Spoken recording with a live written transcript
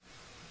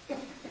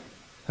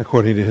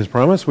According to his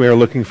promise, we are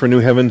looking for new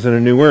heavens and a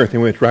new earth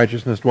in which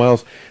righteousness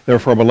dwells.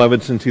 Therefore,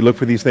 beloved, since you look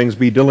for these things,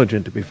 be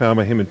diligent to be found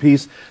by him in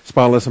peace,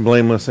 spotless and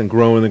blameless, and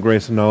grow in the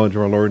grace and knowledge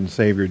of our Lord and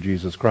Savior,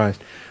 Jesus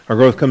Christ. Our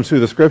growth comes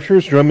through the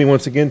Scriptures. Join me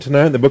once again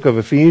tonight in the book of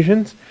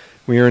Ephesians.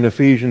 We are in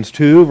Ephesians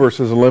 2,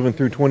 verses 11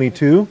 through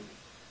 22.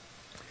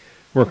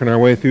 Working our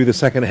way through the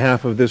second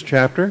half of this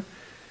chapter.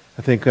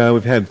 I think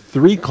we've had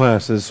 3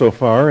 classes so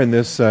far in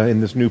this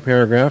new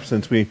paragraph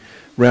since we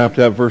wrapped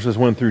up verses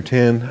 1 through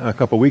 10 a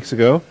couple weeks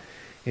ago.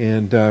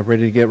 And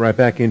ready to get right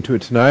back into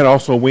it tonight.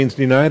 Also,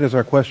 Wednesday night is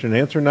our question and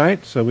answer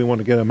night, so we want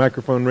to get a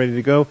microphone ready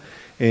to go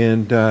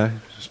and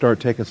start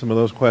taking some of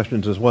those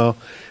questions as well.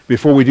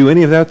 Before we do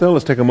any of that, though,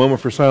 let's take a moment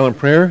for silent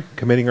prayer,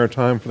 committing our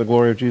time for the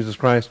glory of Jesus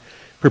Christ,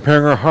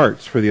 preparing our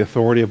hearts for the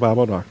authority of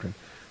Bible doctrine.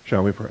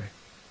 Shall we pray?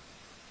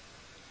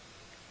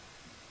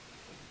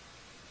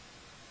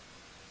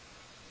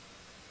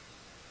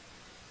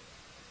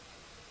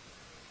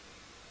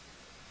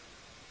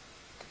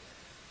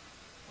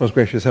 Most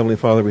gracious Heavenly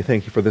Father, we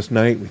thank you for this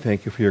night. We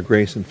thank you for your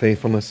grace and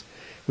faithfulness.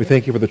 We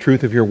thank you for the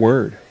truth of your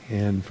word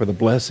and for the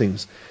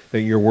blessings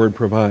that your word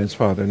provides,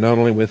 Father, not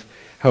only with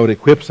how it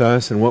equips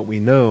us and what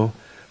we know,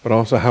 but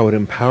also how it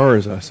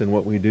empowers us in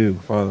what we do.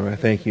 Father, I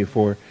thank you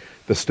for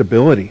the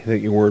stability that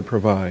your word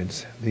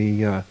provides,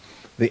 the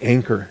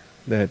anchor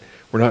that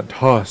we're not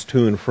tossed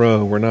to and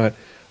fro, we're not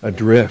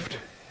adrift,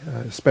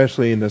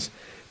 especially in this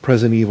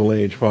present evil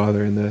age,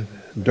 Father, in the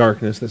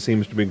darkness that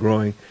seems to be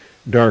growing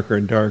darker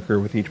and darker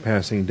with each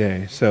passing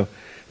day. So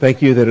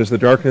thank you that as the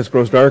darkness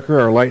grows darker,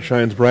 our light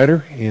shines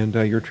brighter, and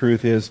your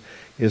truth is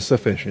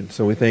sufficient.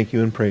 So we thank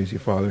you and praise you,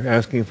 Father,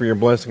 asking for your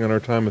blessing on our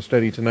time of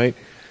study tonight,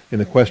 in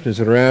the questions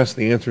that are asked,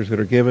 the answers that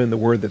are given, the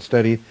word that's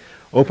studied.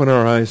 Open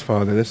our eyes,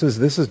 Father. This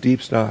is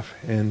deep stuff,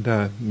 and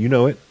you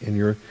know it, and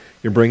you're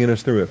bringing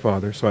us through it,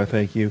 Father. So I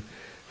thank you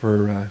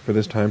for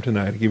this time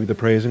tonight. I give you the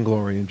praise and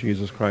glory in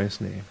Jesus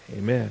Christ's name.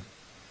 Amen.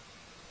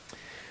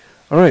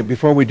 All right,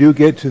 before we do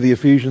get to the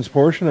Ephesians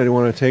portion, I do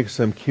want to take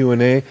some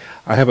Q&A.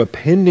 I have a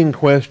pending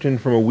question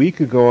from a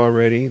week ago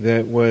already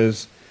that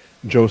was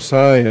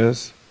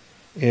Josiah's,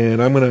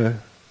 and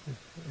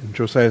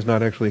Josiah's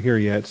not actually here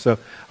yet, so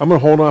I'm going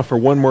to hold off for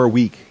one more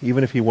week.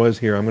 Even if he was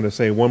here, I'm going to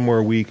say one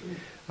more week.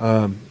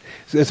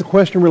 It's a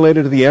question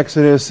related to the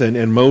Exodus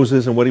and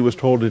Moses and what he was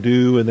told to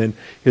do, and then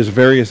his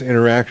various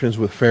interactions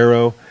with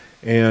Pharaoh,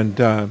 and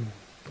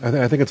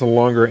I think it's a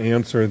longer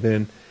answer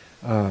than...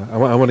 I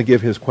want to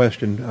give his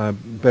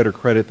question better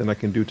credit than I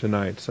can do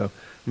tonight. So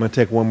I'm going to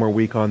take one more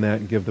week on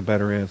that and give the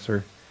better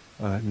answer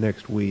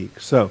next week.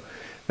 So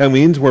that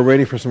means we're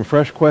ready for some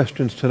fresh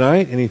questions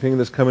tonight. Anything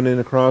that's coming in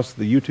across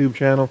the YouTube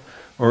channel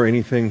or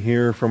anything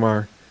here from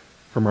our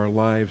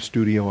live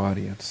studio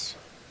audience.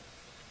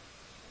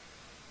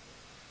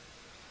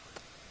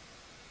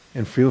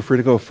 And feel free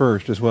to go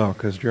first as well,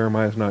 because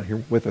Jeremiah's not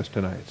here with us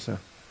tonight. So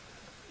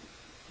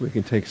we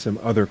can take some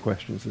other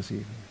questions this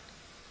evening.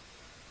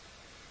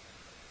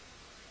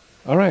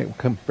 All right, we'll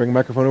come bring the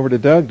microphone over to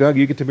Doug. Doug,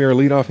 you get to be our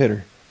leadoff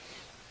hitter.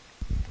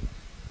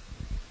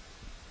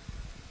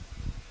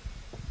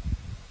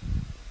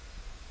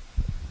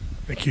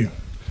 Thank you.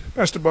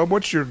 Pastor Bob,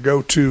 what's your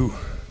go-to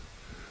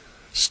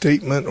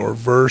statement or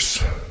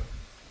verse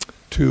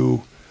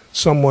to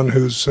someone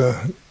who's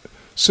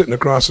sitting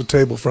across the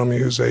table from you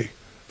who's a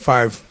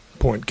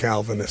 5-point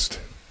Calvinist?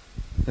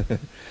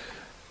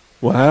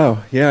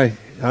 Wow, yeah.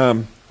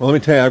 Well, let me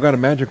tell you, I've got a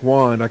magic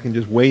wand. I can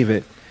just wave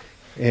it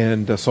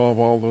and solve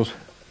all those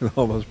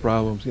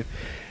problems.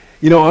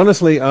 You know,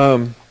 honestly, I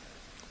don't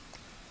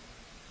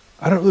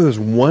know if there's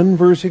one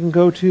verse you can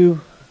go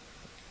to.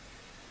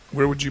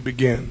 Where would you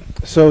begin?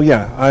 So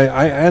yeah,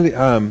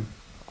 I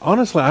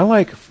honestly, I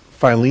like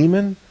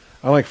Philemon.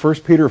 I like 1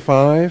 Peter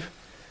 5.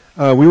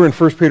 We were in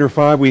 1 Peter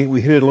 5.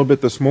 We hit it a little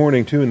bit this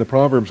morning too in the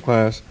Proverbs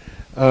class,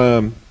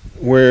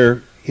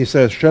 where he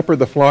says, "Shepherd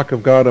the flock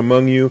of God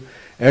among you,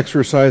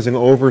 exercising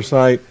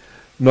oversight,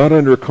 not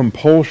under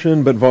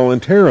compulsion, but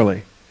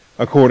voluntarily,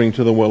 according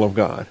to the will of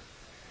God."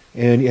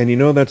 And you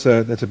know that's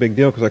a big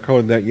deal, because I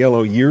colored that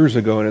yellow years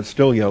ago, and it's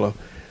still yellow.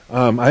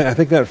 I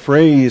think that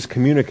phrase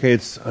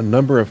communicates a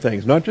number of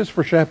things, not just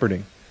for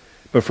shepherding,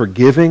 but for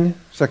giving.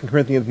 2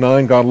 Corinthians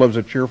 9, God loves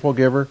a cheerful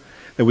giver,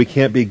 that we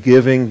can't be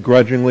giving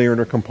grudgingly or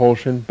under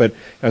compulsion, but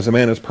as a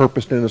man has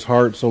purposed in his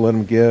heart, so let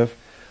him give.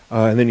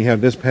 And then you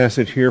have this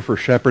passage here for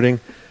shepherding,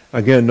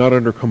 again, not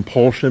under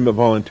compulsion, but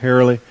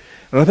voluntarily.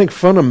 And I think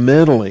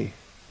fundamentally,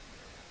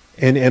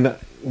 and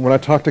when I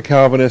talk to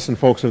Calvinists and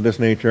folks of this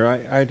nature,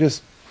 I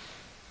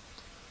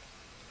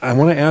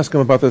want to ask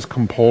them about this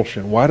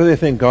compulsion. Why do they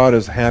think God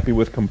is happy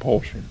with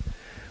compulsion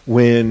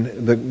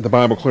when the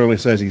Bible clearly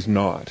says he's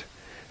not?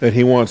 That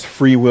he wants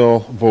free will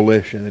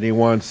volition, that he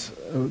wants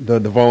the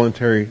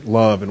voluntary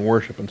love and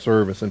worship and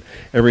service and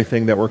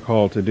everything that we're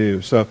called to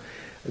do. So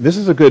this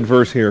is a good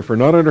verse here for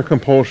not under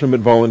compulsion,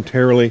 but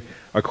voluntarily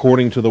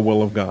according to the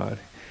will of God.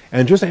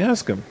 And just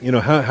ask him,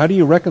 how do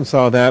you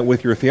reconcile that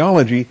with your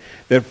theology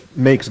that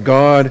makes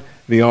God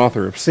the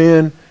author of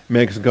sin,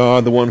 makes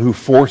God the one who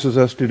forces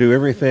us to do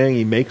everything,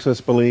 he makes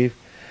us believe?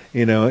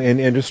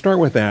 and just start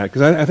with that,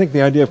 because I think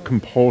the idea of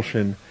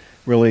compulsion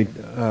really,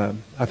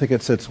 I think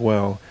it sits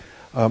well.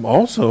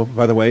 Also,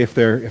 by the way, if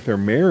they're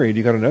married,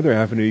 you got another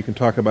avenue you can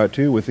talk about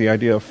too, with the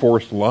idea of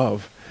forced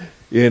love.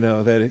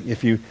 That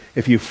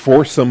if you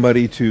force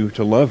somebody to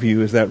love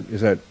you, is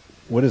that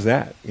what is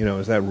that?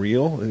 Is that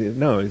real?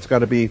 No, it's got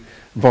to be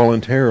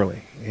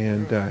voluntarily,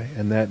 and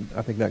that,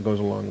 I think that goes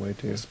a long way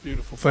too. That's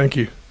beautiful. Thank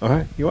you. All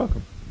right, you're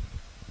welcome.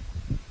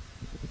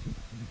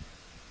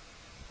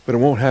 But it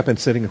won't happen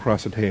sitting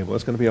across the table.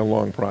 It's going to be a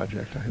long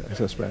project, I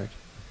suspect.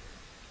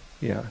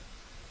 Yeah.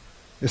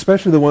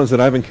 Especially the ones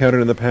that I've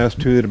encountered in the past,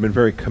 too, that have been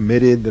very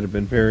committed, that have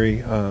been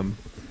very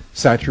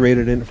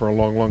saturated in it for a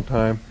long, long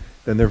time,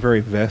 then they're very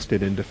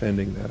vested in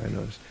defending that, I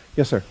noticed.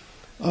 Yes, sir.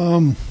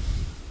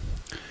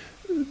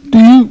 Do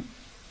you,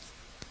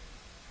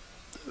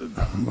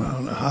 I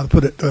don't know how to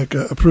put it, like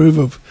approve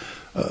of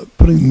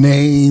putting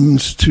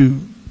names to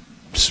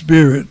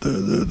spirit,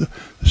 the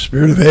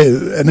spirit of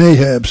an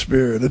Ahab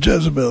spirit, a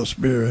Jezebel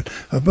spirit,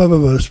 a blah blah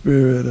blah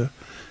spirit,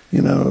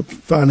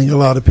 finding a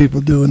lot of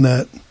people doing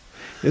that.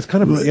 It's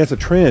kind of it's a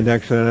trend,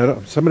 actually.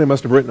 And somebody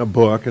must have written a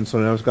book, and so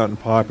now it's gotten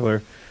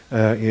popular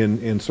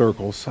in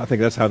circles. I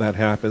think that's how that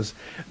happens.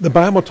 The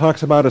Bible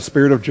talks about a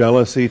spirit of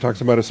jealousy, talks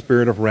about a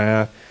spirit of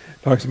wrath,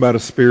 talks about a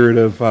spirit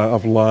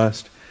of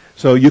lust.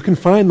 So you can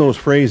find those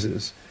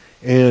phrases,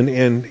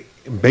 and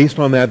based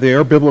on that, they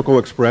are biblical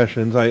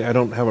expressions. I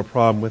don't have a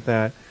problem with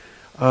that.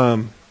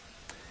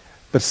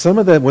 But some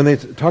of that, when they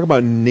talk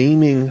about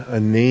naming a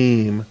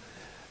name,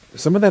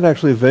 some of that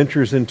actually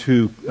ventures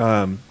into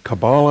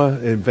Kabbalah,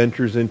 it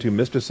ventures into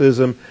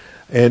mysticism,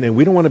 and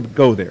we don't want to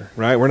go there,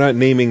 right? We're not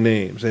naming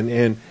names,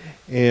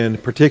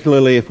 and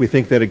particularly if we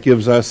think that it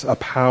gives us a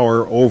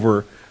power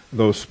over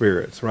those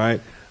spirits,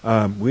 right?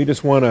 We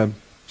just want to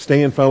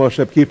stay in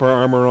fellowship, keep our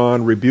armor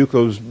on, rebuke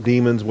those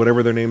demons,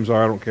 whatever their names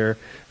are, I don't care.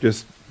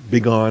 Just be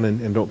gone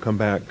and don't come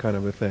back, kind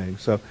of a thing.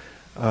 So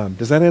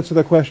does that answer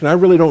the question? I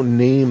really don't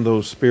name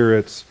those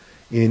spirits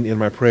in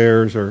my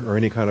prayers or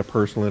any kind of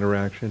personal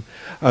interaction.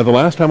 The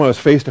last time I was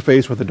face to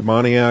face with a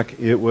demoniac,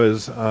 it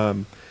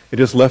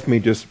just left me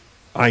just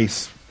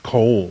ice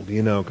cold,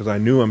 because I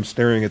knew I'm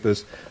staring at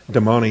this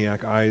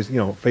demoniac, eyes,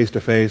 face to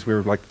face. We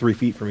were like 3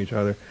 feet from each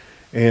other,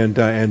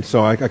 and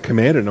so I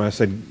commanded him. I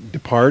said,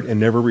 "Depart and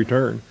never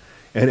return."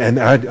 And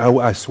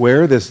I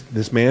swear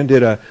this man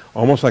did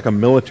almost like a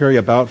military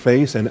about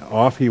face, and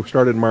off he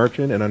started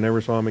marching, and I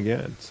never saw him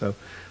again. So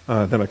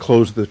then I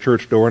closed the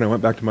church door and I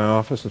went back to my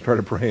office and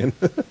started praying,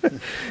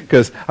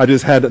 because I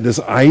just had this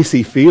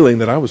icy feeling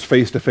that I was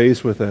face to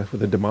face with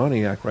a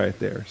demoniac right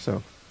there.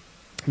 So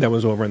that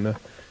was over in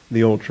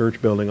the old church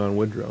building on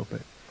Woodrow.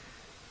 But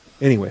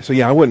anyway, so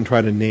yeah, I wouldn't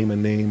try to name a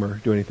name or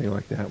do anything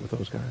like that with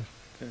those guys.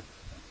 Okay.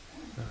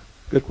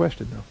 Good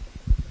question, though.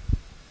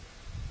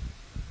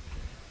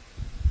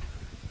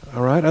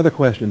 All right, other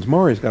questions.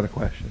 Maury's got a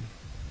question.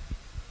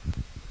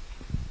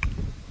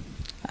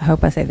 I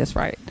hope I say this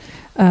right.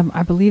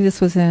 I believe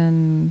this was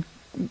it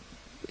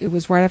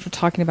was right after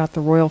talking about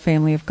the royal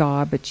family of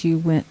God, but you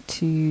went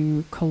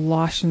to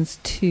Colossians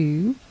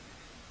 2,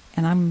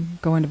 and I'm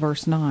going to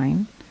verse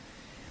 9,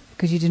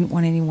 because you didn't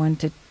want anyone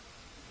to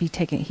be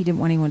taken, he didn't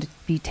want anyone to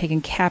be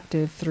taken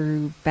captive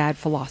through bad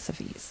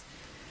philosophies.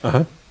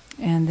 Uh-huh.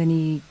 And then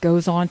he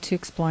goes on to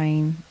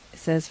explain, it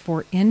says,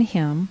 "For in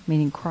him,"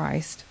 meaning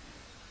Christ,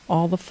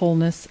 "all the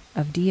fullness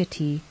of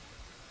deity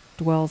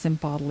dwells in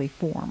bodily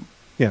form."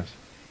 Yes.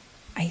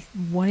 I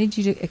wanted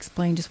you to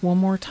explain just one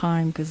more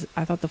time, because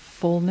I thought the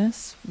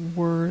fullness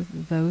were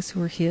those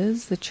who are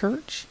his, the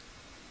church.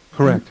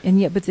 Correct. And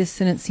yet, but this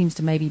sentence seems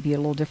to maybe be a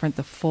little different.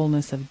 The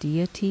fullness of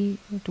deity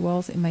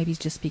dwells. It maybe he's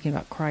just speaking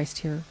about Christ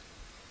here.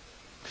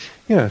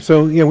 Yeah,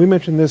 so we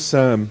mentioned this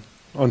on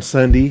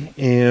Sunday,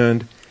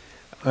 and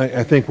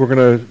I think we're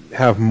going to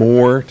have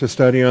more to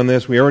study on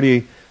this. We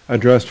already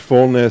addressed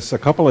fullness a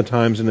couple of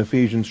times in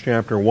Ephesians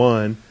chapter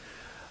 1.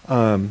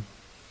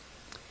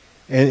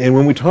 And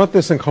when we taught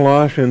this in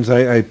Colossians,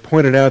 I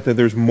pointed out that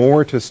there's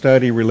more to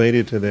study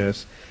related to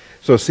this.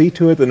 So see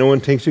to it that no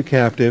one takes you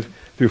captive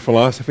through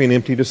philosophy and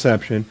empty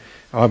deception.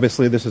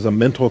 Obviously, this is a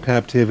mental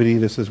captivity.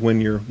 This is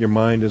when your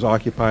mind is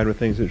occupied with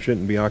things that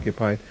shouldn't be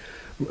occupied.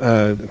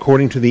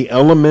 According to the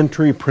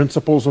elementary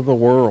principles of the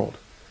world.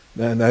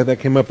 That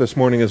came up this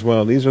morning as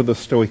well. These are the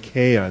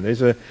stoicheia.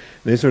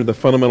 These are the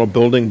fundamental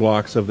building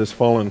blocks of this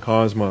fallen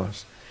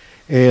cosmos.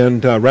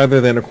 And rather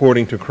than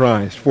according to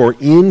Christ. For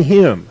in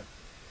him,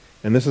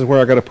 and this is where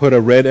I got to put a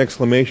red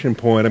exclamation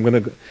point.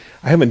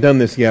 I haven't done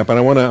this yet, but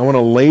I want to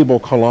label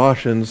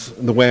Colossians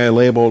the way I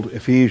labeled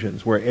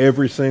Ephesians, where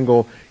every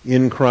single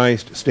in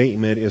Christ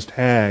statement is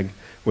tagged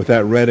with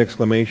that red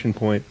exclamation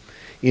point.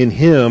 In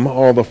him,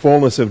 all the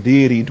fullness of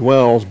deity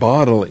dwells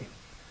bodily.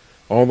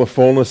 All the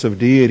fullness of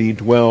deity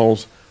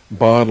dwells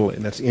bodily.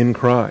 That's in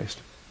Christ.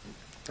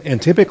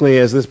 And typically,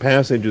 as this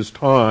passage is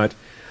taught,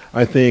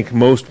 I think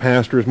most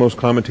pastors, most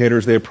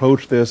commentators, they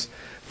approach this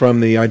from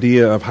the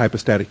idea of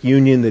hypostatic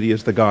union, that he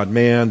is the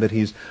God-man, that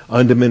he's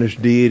undiminished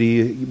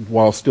deity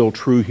while still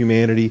true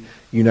humanity,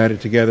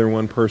 united together in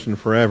one person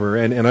forever.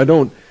 And I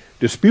don't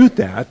dispute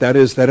that. That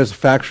is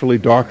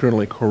factually,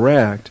 doctrinally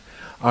correct.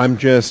 I'm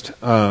just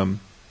I'm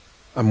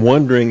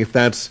wondering if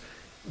that's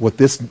what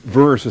this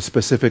verse is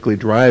specifically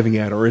driving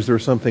at, or is there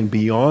something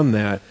beyond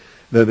that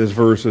this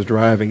verse is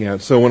driving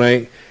at? So when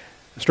I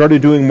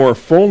started doing more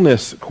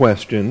fullness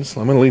questions,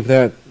 I'm going to leave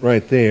that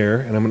right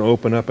there, and I'm going to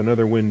open up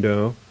another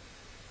window.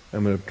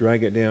 I'm going to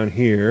drag it down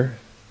here.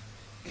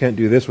 Can't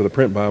do this with a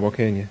print Bible,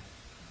 can you?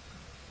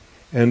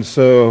 And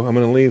so I'm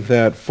going to leave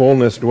that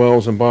fullness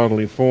dwells in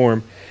bodily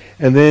form.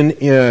 And then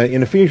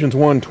in Ephesians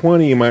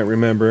 1:20, you might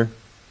remember,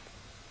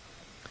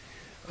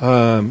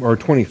 or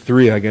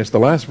 23, I guess, the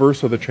last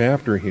verse of the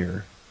chapter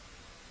here.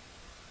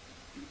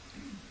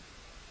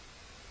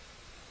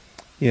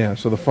 Yeah,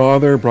 so the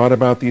Father brought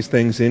about these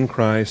things in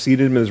Christ,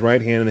 seated him at his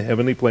right hand in the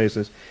heavenly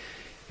places.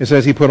 It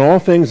says he put all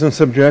things in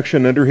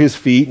subjection under his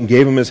feet and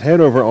gave him his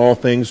head over all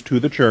things to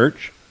the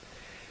church.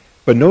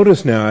 But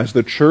notice now, as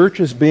the church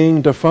is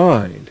being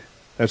defined,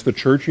 that's the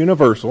church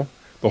universal,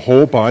 the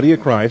whole body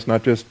of Christ,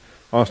 not just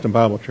Austin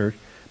Bible Church,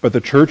 but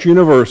the church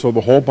universal,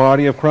 the whole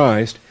body of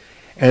Christ.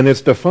 And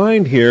it's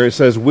defined here, it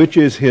says, which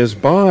is his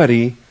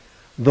body,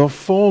 the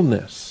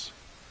fullness,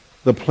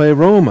 the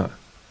pleroma.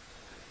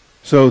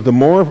 So the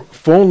more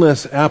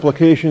fullness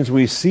applications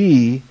we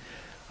see,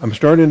 I'm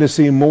starting to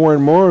see more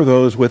and more of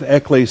those with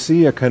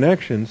ecclesia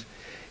connections,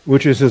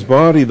 which is his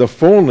body, the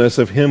fullness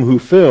of him who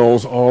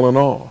fills all in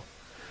all.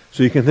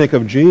 So you can think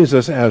of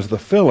Jesus as the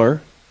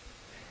filler,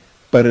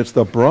 but it's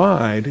the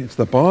bride, it's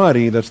the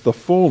body that's the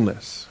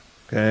fullness.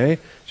 Okay?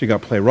 So you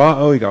got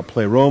plerao, you got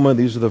pleroma.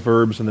 These are the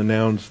verbs and the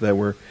nouns that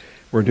we're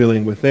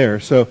dealing with there.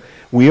 So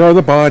we are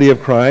the body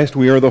of Christ.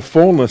 We are the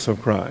fullness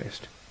of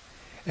Christ.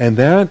 And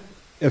that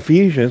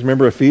Ephesians,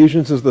 remember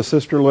Ephesians is the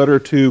sister letter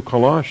to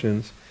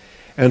Colossians.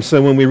 And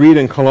so when we read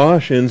in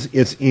Colossians,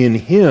 it's in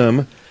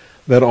him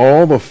that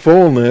all the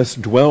fullness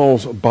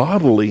dwells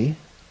bodily.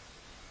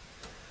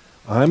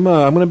 I'm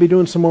going to be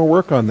doing some more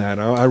work on that.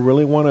 I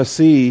really want to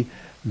see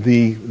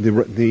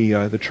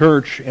the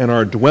church and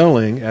our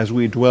dwelling as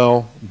we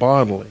dwell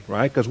bodily,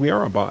 right? Because we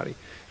are a body,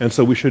 and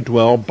so we should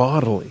dwell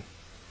bodily.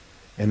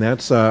 And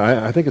that's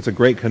I think it's a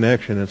great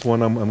connection. It's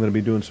one I'm going to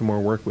be doing some more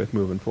work with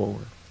moving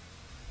forward.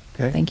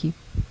 Okay. Thank you.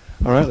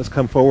 All right, let's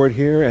come forward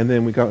here, and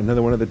then we got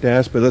another one at the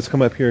desk. But let's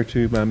come up here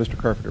to Mr.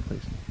 Carpenter,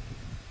 please.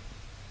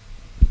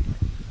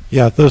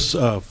 Yeah, this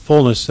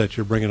fullness that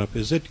you're bringing up,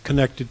 is it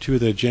connected to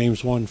the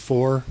James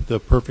 1:4, the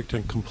perfect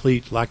and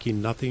complete,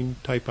 lacking nothing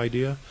type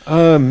idea?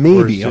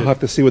 Maybe. I'll have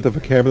to see what the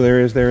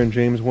vocabulary is there in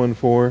James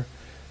 1:4.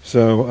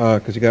 So,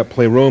 because you got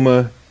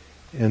pleroma,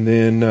 and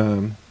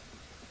then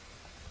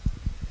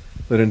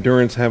let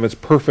endurance have its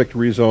perfect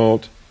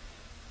result.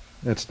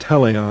 That's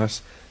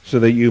teleos, so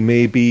that you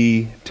may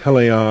be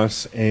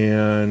teleos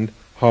and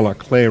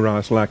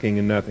halakleros, lacking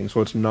in nothing. So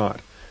it's not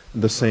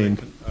the same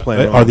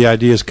plan. Are the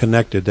ideas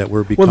connected that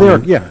we're becoming? Well,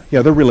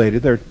 they're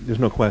related. There's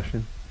no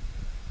question,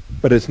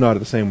 but it's not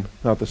the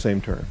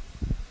same term.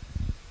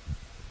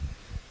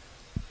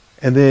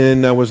 And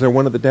then was there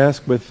one at the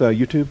desk with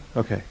YouTube?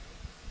 Okay.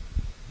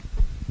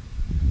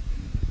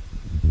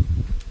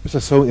 This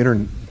is so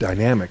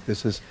dynamic.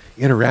 This is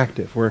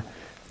interactive.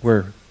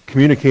 We're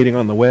communicating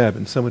on the web,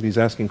 and somebody's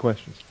asking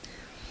questions.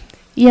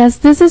 Yes,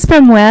 this is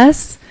from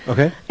Wes.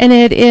 Okay. And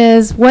it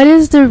is, what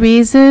is the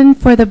reason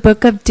for the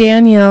book of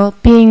Daniel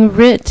being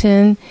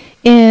written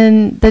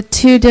in the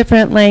two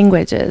different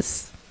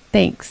languages?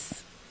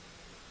 Thanks.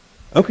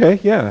 Okay,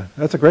 yeah,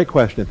 that's a great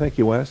question. Thank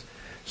you, Wes.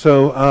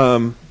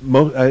 So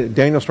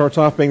Daniel starts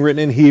off being written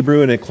in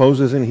Hebrew, and it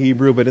closes in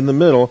Hebrew, but in the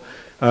middle,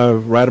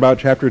 right about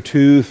chapter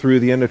 2 through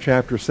the end of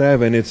chapter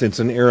 7, it's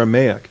in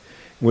Aramaic,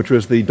 which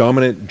was the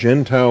dominant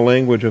Gentile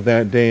language of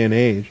that day and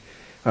age.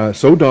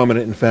 So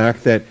dominant, in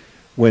fact, that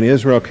when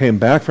Israel came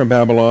back from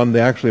Babylon,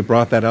 they actually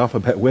brought that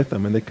alphabet with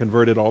them, and they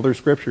converted all their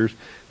scriptures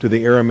to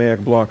the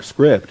Aramaic block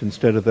script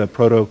instead of the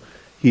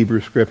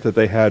Proto-Hebrew script that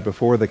they had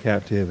before the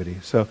captivity.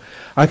 So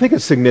I think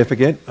it's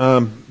significant.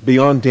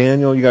 Beyond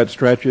Daniel, you got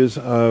stretches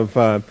of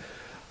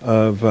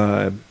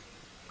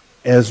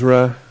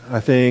Ezra, I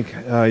think.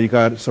 You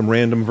got some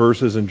random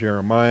verses in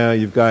Jeremiah.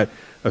 You've got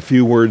a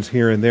few words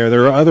here and there.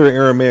 There are other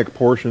Aramaic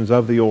portions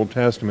of the Old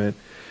Testament.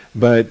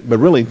 But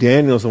really,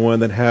 Daniel's the one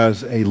that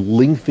has a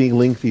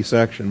lengthy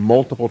section,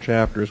 multiple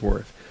chapters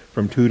worth,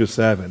 from 2 to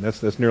 7.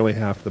 That's nearly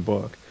half the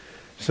book.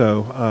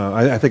 So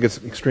I think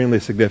it's extremely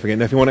significant.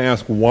 And if you want to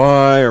ask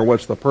why or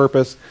what's the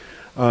purpose,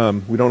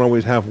 we don't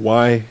always have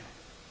why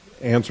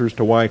answers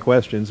to why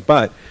questions,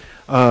 but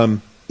it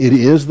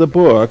is the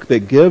book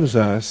that gives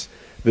us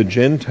the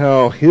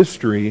Gentile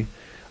history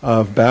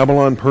of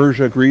Babylon,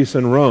 Persia, Greece,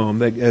 and Rome,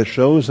 that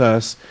shows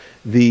us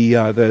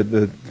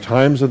the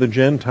times of the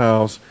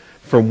Gentiles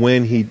from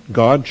when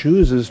God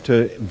chooses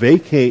to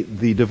vacate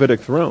the Davidic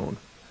throne,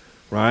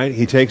 right?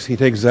 He takes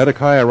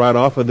Zedekiah right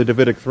off of the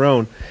Davidic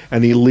throne,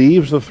 and he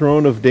leaves the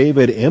throne of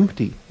David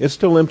empty. It's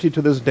still empty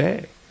to this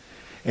day.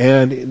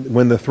 And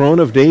when the throne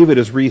of David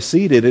is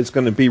reseated, it's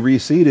going to be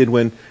reseated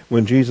when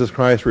Jesus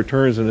Christ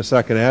returns in the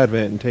second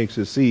advent and takes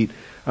his seat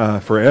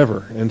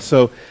forever. And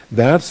so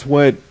that's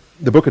what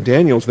the book of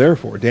Daniel is there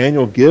for.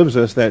 Daniel gives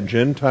us that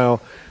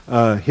Gentile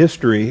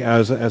history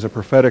as a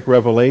prophetic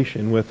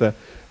revelation with a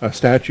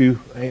statue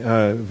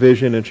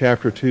vision in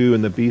chapter 2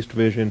 and the beast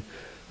vision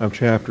of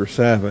chapter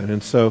 7.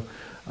 And so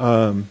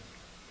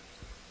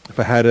if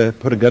I had to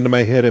put a gun to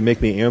my head and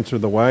make me answer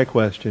the why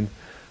question,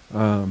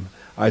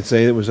 I'd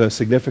say it was a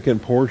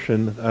significant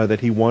portion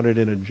that he wanted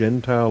in a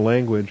Gentile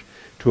language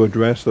to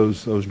address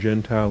those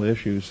Gentile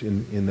issues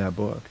in that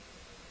book.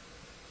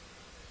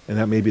 And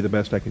that may be the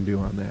best I can do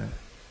on that.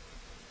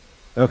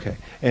 Okay.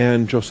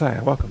 And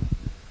Josiah, welcome.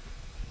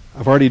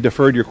 I've already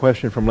deferred your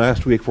question from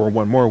last week for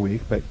one more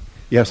week, but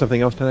you have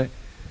something else tonight?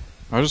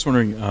 I was just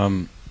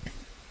wondering,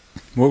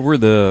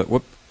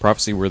 what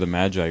prophecy were the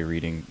Magi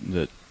reading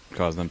that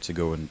caused them to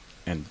go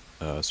and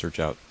search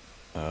out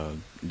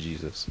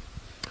Jesus?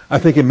 I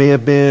think it may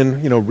have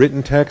been,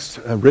 written text,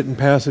 written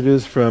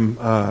passages from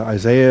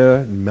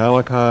Isaiah,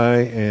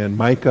 Malachi, and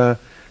Micah,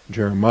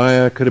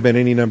 Jeremiah. Could have been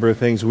any number of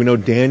things. We know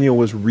Daniel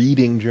was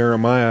reading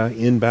Jeremiah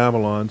in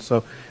Babylon,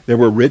 so there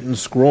were written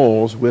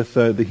scrolls with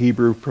the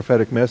Hebrew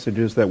prophetic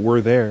messages that were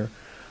there.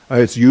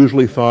 It's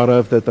usually thought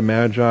of that the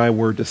Magi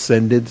were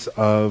descendants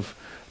of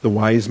the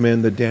wise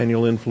men that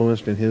Daniel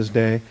influenced in his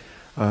day.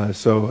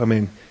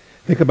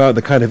 Think about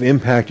the kind of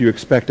impact you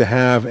expect to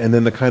have, and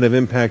then the kind of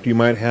impact you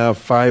might have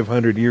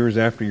 500 years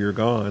after you're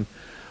gone.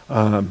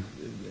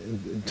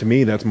 To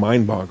me, that's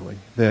mind-boggling.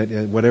 That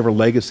whatever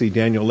legacy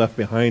Daniel left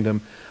behind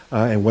him,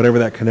 and whatever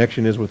that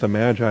connection is with the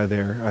Magi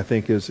there, I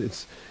think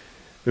there's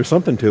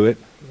something to it,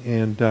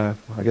 and I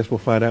guess we'll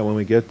find out when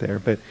we get there.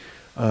 But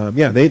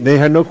they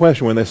had no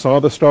question when they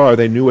saw the star,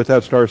 they knew what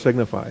that star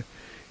signified,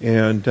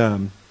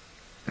 and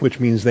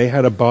which means they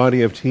had a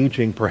body of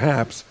teaching,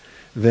 perhaps,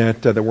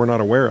 that we're not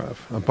aware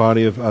of, a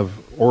body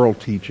of oral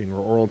teaching or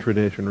oral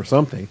tradition or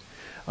something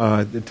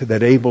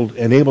that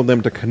enabled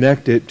them to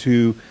connect it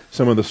to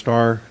some of the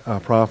star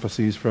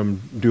prophecies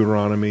from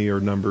Deuteronomy or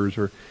Numbers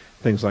or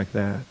things like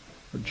that.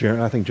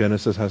 I think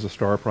Genesis has a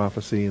star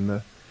prophecy in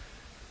the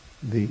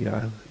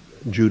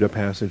Judah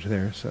passage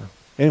there. So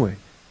anyway,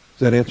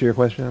 does that answer your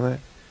question on that?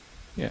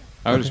 Yeah,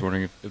 I was just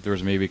wondering if there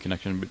was maybe a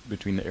connection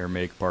between the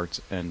Aramaic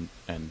parts and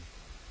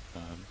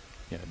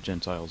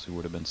Gentiles who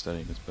would have been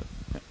studying this, but.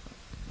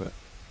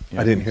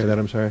 I didn't hear that.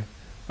 I'm sorry.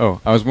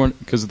 Oh, I was wondering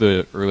because of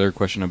the earlier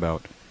question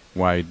about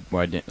why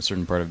a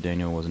certain part of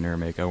Daniel was in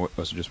Aramaic. I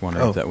was just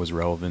wondering if that was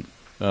relevant.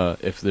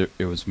 If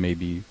it was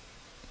maybe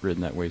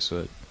written that way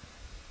so that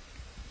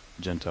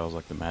Gentiles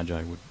like the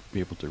Magi would be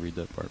able to read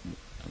that part.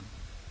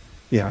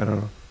 Yeah, I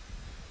don't know.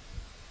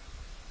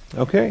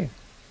 Okay.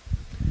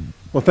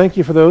 Well, thank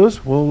you for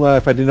those. Well,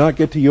 if I did not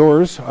get to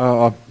yours,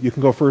 you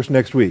can go first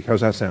next week.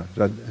 How's that sound? Is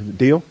that a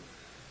deal?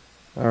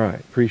 All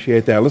right.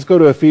 Appreciate that. Let's go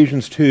to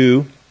Ephesians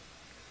 2.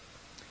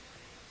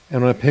 And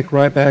I'm going to pick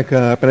right back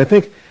up. And I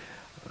think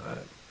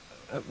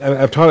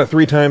I've taught it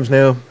 3 times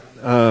now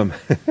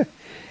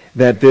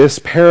that this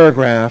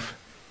paragraph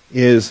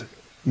is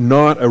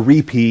not a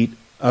repeat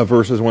of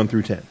verses 1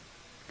 through 10.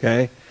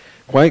 Okay?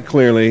 Quite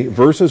clearly,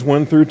 verses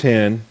 1 through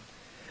 10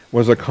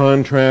 was a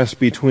contrast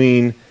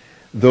between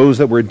those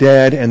that were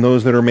dead and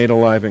those that are made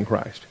alive in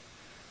Christ.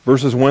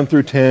 Verses 1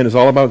 through 10 is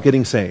all about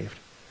getting saved.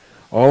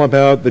 All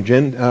about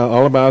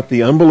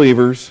the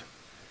unbelievers.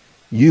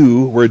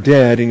 You were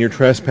dead in your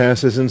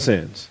trespasses and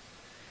sins.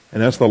 And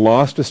that's the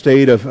lost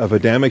estate of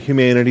Adamic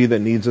humanity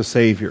that needs a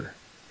Savior.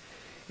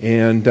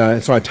 And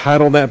so I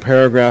titled that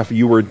paragraph,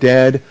 You Were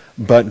Dead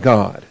But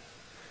God.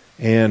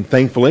 And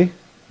thankfully,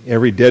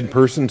 every dead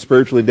person,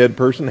 spiritually dead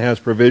person, has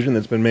provision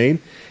that's been made,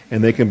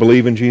 and they can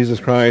believe in Jesus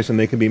Christ, and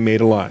they can be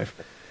made alive.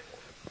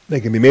 They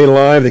can be made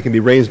alive, they can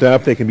be raised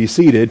up, they can be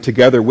seated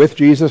together with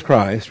Jesus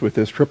Christ, with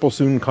this triple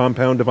soon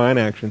compound divine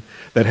action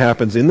that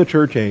happens in the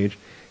church age.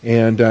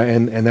 And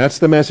that's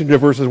the message of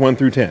verses 1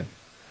 through 10.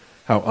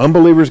 How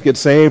unbelievers get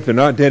saved, they're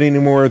not dead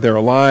anymore, they're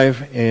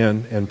alive,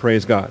 and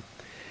praise God.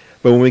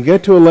 But when we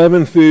get to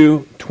 11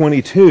 through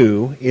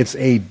 22, it's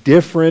a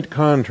different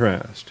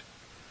contrast.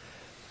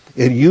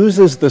 It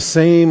uses the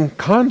same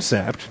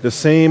concept, the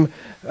same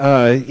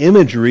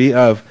imagery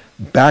of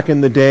back in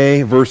the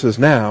day versus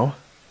now,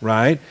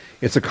 right?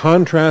 It's a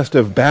contrast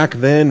of back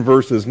then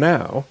versus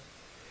now.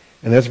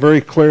 And that's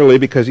very clearly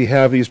because you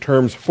have these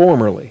terms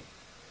formerly.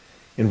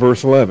 In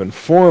verse 11,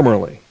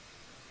 formerly.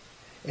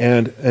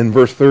 And in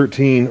verse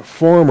 13,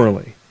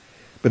 formerly.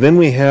 But then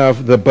we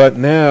have the but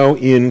now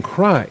in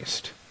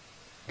Christ.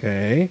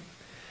 Okay?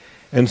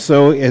 And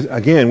so,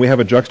 again, we have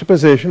a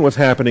juxtaposition. What's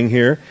happening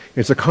here?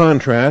 It's a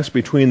contrast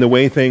between the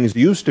way things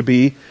used to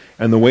be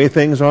and the way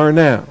things are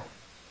now.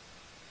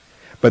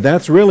 But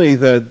that's really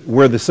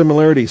where the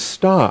similarity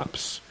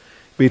stops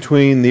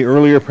between the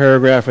earlier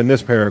paragraph and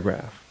this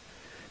paragraph.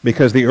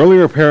 Because the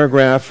earlier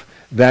paragraph,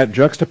 that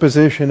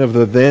juxtaposition of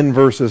the then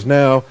versus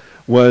now,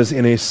 was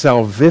in a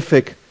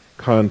salvific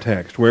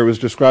context, where it was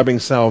describing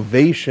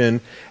salvation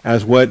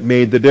as what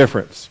made the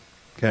difference.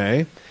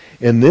 Okay?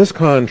 In this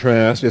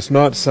contrast, it's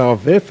not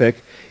salvific,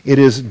 it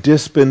is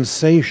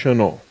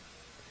dispensational.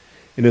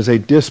 It is a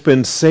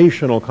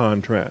dispensational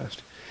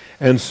contrast.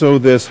 And so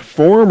this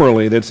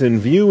formerly that's in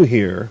view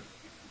here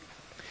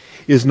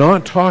is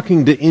not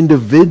talking to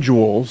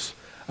individuals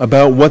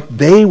about what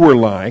they were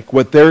like,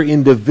 what their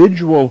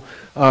individual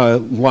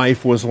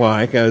life was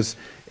like as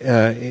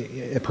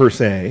per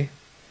se,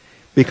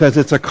 because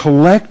it's a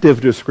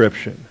collective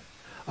description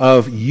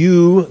of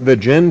you, the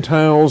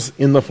Gentiles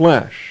in the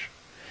flesh.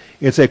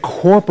 It's a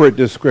corporate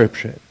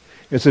description.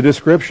 It's a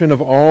description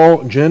of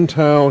all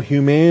Gentile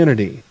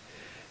humanity.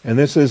 And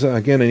this is,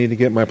 again, I need to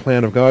get my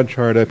plan of God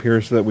chart up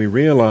here so that we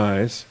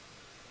realize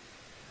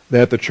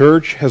that the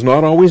church has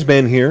not always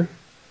been here.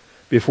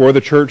 Before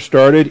the church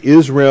started,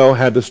 Israel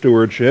had the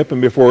stewardship,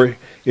 and before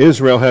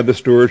Israel had the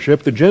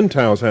stewardship, the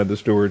Gentiles had the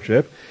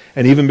stewardship,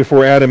 and even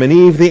before Adam and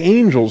Eve, the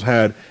angels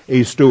had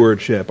a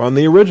stewardship on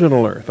the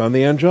original earth, on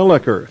the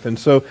angelic earth. And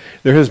so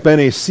there has been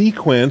a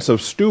sequence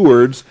of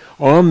stewards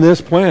on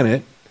this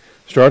planet,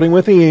 starting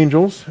with the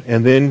angels,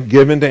 and then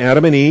given to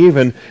Adam and Eve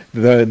and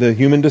the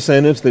human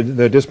descendants,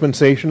 the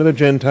dispensation of the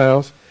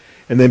Gentiles.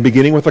 And then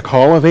beginning with the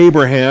call of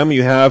Abraham,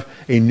 you have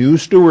a new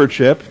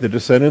stewardship, the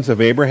descendants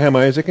of Abraham,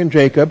 Isaac, and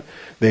Jacob.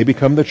 They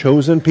become the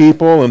chosen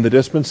people, and the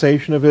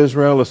dispensation of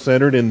Israel is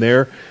centered in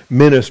their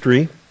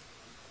ministry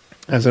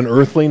as an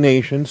earthly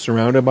nation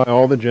surrounded by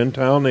all the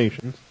Gentile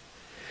nations.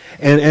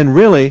 And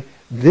really,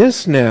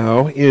 this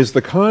now is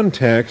the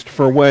context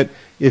for what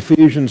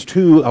Ephesians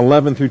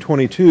 2:11 through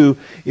 22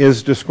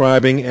 is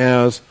describing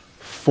as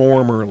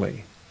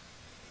formerly.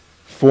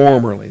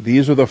 Formerly.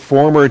 These are the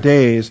former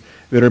days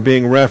that are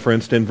being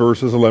referenced in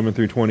verses 11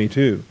 through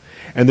 22.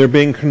 And they're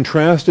being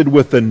contrasted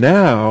with the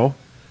now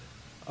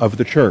of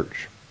the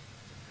church.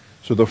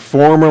 So the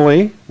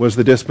formerly was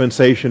the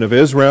dispensation of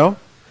Israel,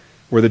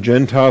 where the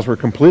Gentiles were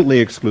completely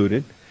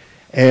excluded.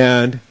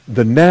 And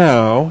the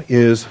now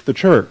is the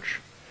church,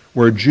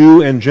 where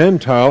Jew and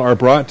Gentile are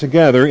brought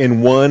together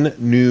in one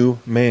new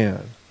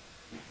man.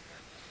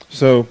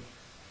 So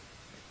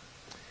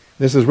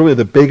this is really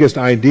the biggest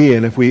idea,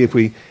 and if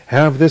we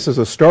have this as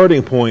a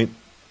starting point,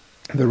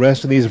 the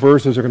rest of these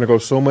verses are going to go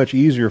so much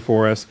easier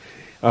for us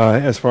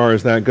as far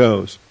as that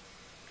goes.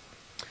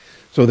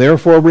 So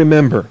therefore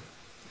remember,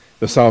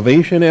 the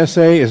salvation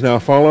essay is now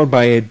followed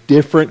by a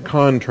different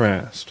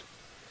contrast.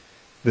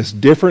 This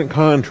different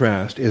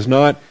contrast is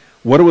not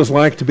what it was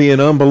like to be an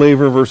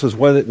unbeliever versus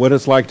what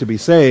it's like to be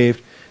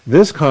saved.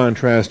 This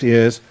contrast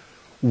is,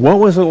 what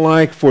was it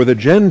like for the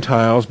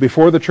Gentiles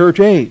before the church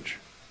age?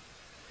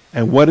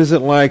 And what is it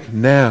like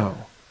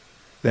now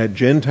that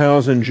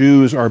Gentiles and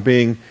Jews are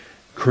being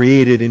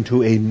created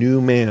into a new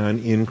man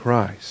in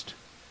Christ?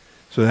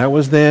 So that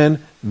was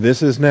then,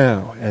 this is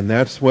now. And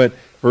that's what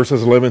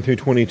verses 11 through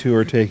 22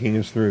 are taking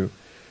us through.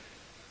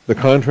 The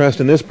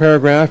contrast in this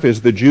paragraph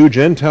is the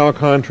Jew-Gentile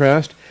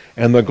contrast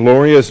and the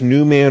glorious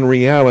new man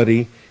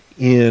reality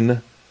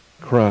in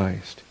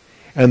Christ.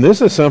 And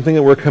this is something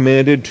that we're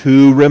commanded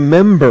to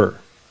remember.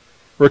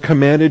 We're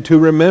commanded to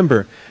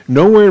remember.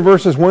 Nowhere in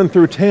verses 1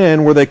 through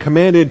 10 were they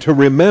commanded to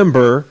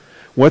remember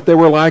what they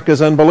were like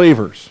as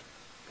unbelievers.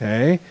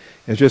 Okay?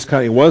 It's just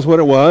kind of, it was what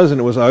it was, and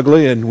it was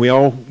ugly, and we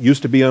all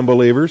used to be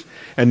unbelievers,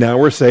 and now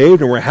we're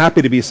saved, and we're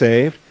happy to be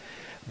saved.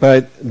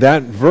 But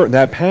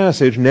that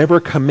passage never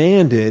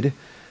commanded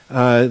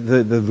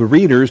the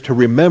readers to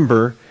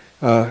remember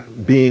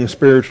being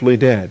spiritually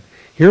dead.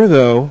 Here,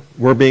 though,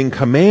 we're being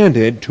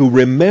commanded to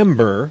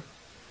remember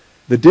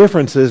the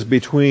differences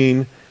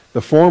between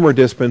the former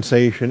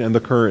dispensation and the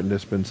current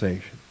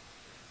dispensation,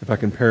 if I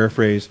can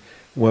paraphrase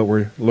what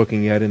we're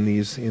looking at in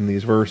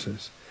these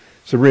verses.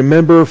 So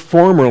remember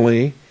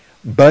formerly,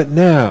 but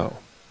now,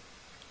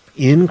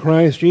 in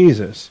Christ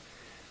Jesus,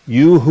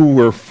 you who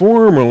were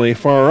formerly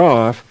far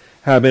off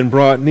have been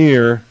brought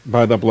near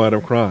by the blood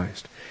of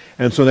Christ.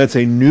 And so that's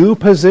a new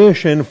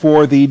position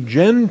for the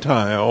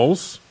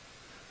Gentiles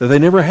that they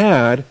never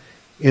had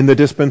in the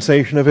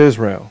dispensation of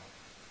Israel.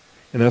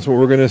 And that's what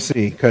we're going to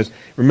see. Because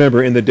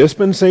remember, in the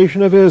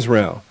dispensation of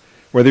Israel,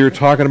 whether you're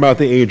talking about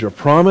the age of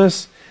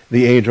promise,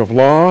 the age of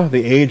law,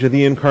 the age of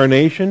the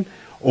incarnation,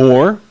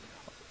 or,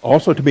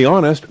 also to be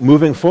honest,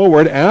 moving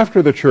forward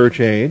after the church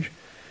age,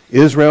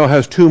 Israel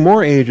has two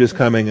more ages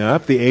coming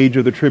up, the age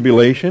of the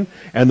tribulation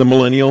and the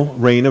millennial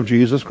reign of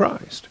Jesus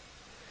Christ.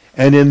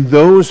 And in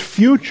those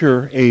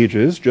future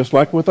ages, just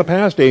like with the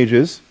past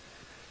ages,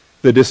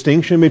 the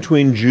distinction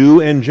between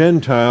Jew and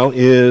Gentile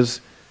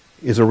is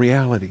a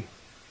reality.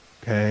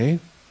 Okay?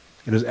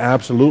 It is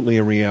absolutely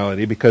a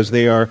reality because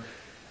that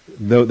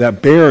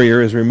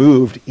barrier is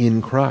removed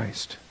in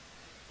Christ.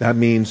 That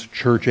means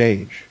church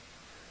age.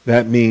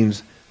 That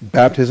means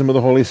baptism of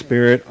the Holy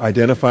Spirit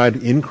identified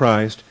in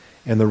Christ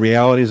and the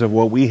realities of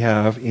what we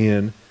have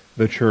in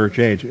the church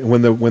age.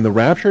 When the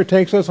rapture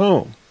takes us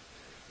home,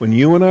 when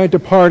you and I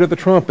depart at the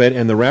trumpet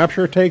and the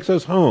rapture takes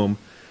us home,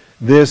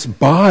 this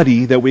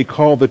body that we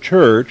call the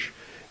church,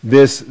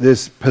 this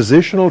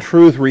positional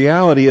truth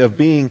reality of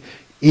being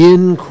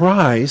in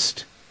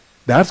Christ,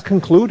 that's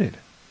concluded.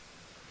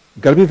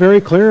 You've got to be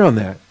very clear on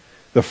that.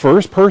 The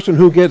first person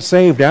who gets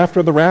saved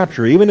after the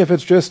rapture, even if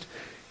it's just,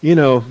 3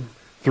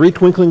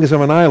 twinklings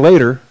of an eye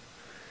later,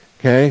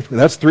 okay,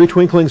 that's 3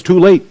 twinklings too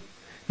late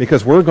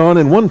because we're gone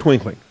in 1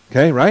 twinkling,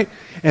 okay, right?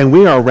 And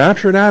we are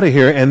raptured out of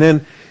here, and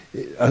then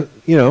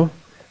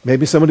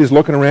maybe somebody's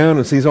looking around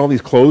and sees all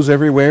these clothes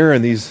everywhere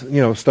and these,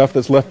 stuff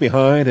that's left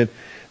behind, and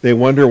they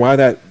wonder why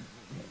that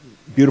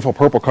beautiful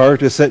purple car is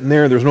just sitting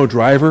there and there's no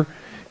driver,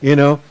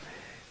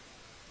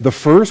 The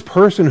first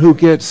person who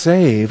gets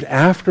saved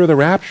after the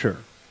rapture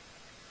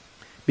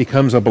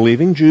becomes a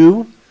believing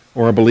Jew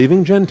or a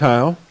believing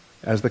Gentile,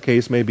 as the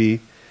case may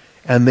be,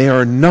 and they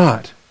are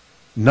not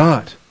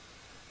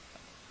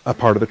a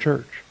part of the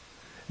church.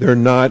 They're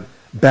not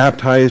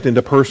baptized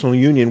into personal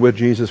union with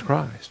Jesus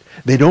Christ.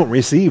 They don't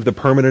receive the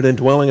permanent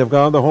indwelling of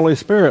God, the Holy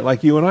Spirit,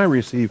 like you and I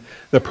receive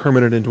the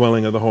permanent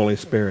indwelling of the Holy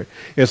Spirit.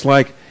 It's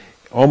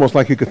almost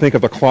like you could think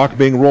of the clock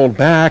being rolled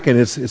back, and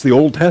it's the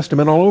Old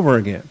Testament all over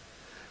again,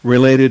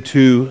 related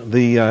to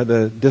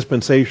the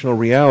dispensational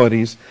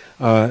realities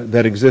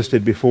that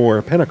existed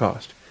before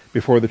Pentecost,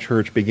 before the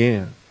church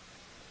began.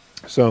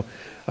 So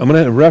I'm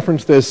going to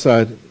reference this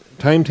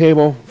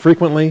timetable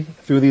frequently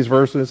through these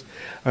verses.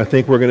 I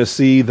think we're going to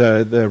see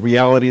the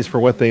realities for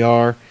what they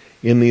are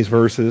in these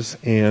verses,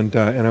 and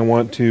I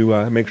want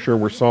to make sure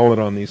we're solid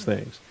on these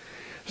things.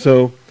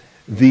 So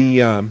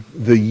the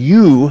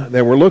you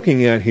that we're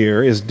looking at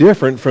here is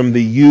different from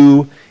the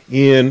you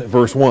in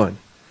verse 1.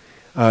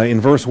 In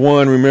verse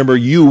 1, remember,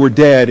 you were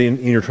dead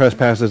in your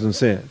trespasses and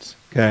sins.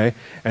 Okay?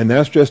 And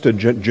that's just a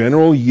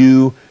general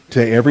you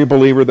to every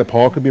believer that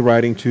Paul could be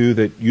writing to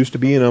that used to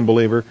be an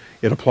unbeliever.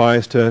 It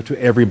applies to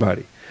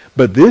everybody.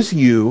 But this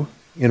you,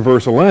 in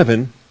verse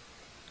 11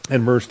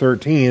 and verse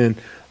 13, and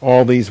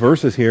all these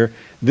verses here,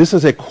 this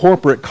is a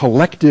corporate,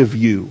 collective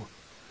you.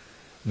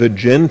 The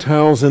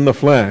Gentiles in the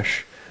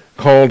flesh,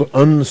 called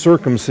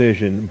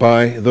uncircumcision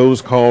by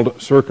those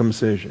called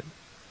circumcision.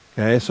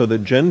 Okay? So the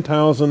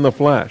Gentiles in the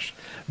flesh,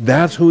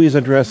 that's who he's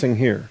addressing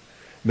here.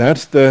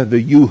 That's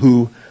the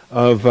you-who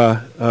of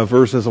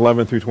verses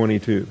 11 through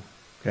 22.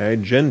 Okay,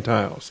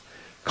 Gentiles,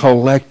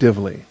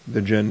 collectively,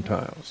 the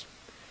Gentiles.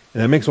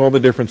 And that makes all the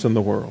difference in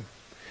the world.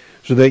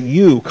 So that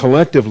you,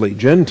 collectively,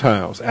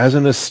 Gentiles, as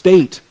an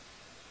estate,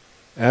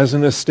 were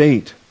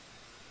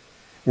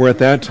at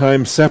that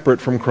time separate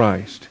from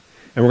Christ.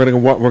 And we're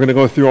going to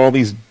go through all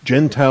these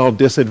Gentile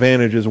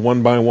disadvantages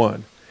one by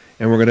one.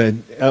 And we're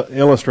going to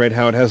illustrate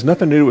how it has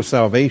nothing to do with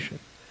salvation.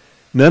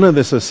 None of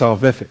this is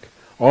salvific.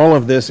 All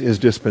of this is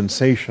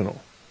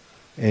dispensational.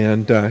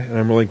 And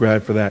I'm really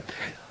glad for that.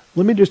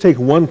 Let me just take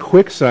one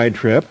quick side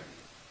trip.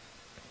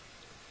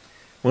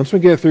 Once we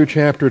get through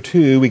chapter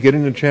 2, we get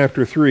into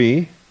chapter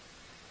 3.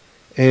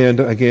 And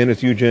again,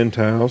 it's you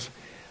Gentiles.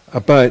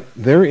 But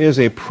there is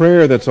a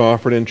prayer that's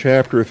offered in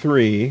chapter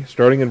 3,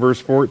 starting in verse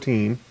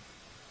 14.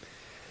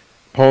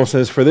 Paul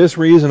says, "For this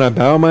reason I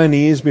bow my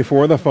knees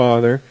before the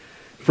Father,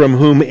 from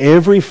whom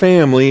every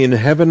family in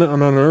heaven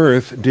and on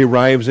earth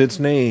derives its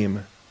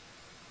name."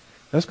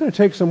 That's going to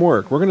take some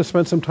work. We're going to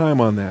spend some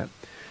time on that.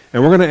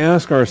 And we're going to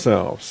ask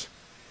ourselves,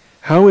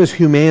 how is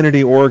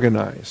humanity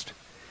organized?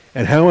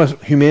 And how is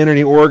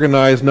humanity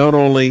organized not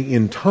only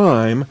in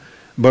time,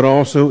 but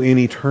also in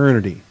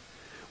eternity?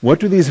 What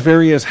do these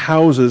various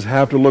houses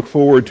have to look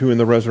forward to in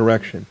the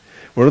resurrection?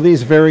 What are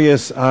these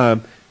various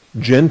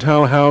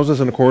Gentile houses?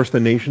 And of course the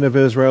nation of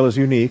Israel is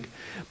unique.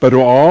 But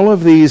all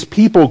of these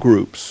people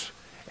groups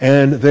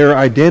and their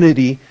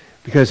identity,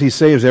 because he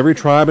saves every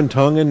tribe and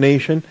tongue and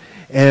nation,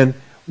 and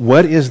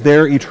what is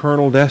their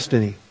eternal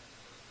destiny?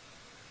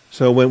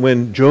 So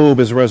when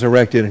Job is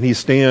resurrected and he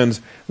stands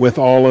with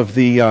all of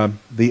the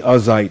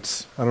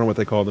Uzzites, I don't know what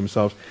they call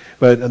themselves,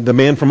 but the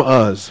man from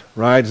Uz,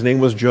 right? His name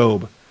was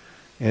Job.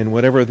 And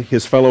whatever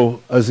his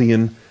fellow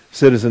Uzzian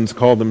citizens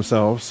called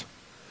themselves,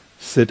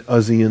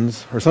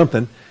 Sit-Uzzians or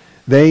something,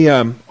 they,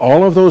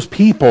 all of those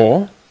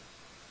people,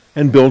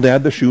 and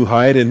Bildad the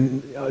Shuhite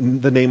and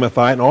the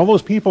Namathite and all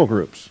those people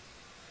groups,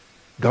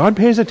 God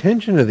pays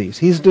attention to these.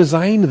 He's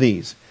designed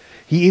these.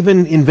 He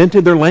even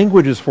invented their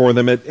languages for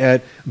them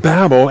at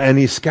Babel, and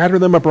he scattered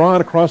them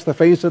abroad across the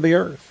face of the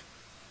earth.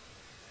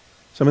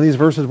 Some of these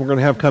verses we're going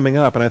to have coming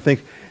up, and I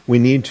think we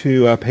need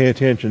to pay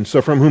attention.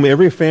 So from whom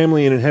every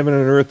family in heaven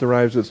and earth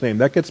derives its name.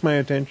 That gets my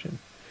attention.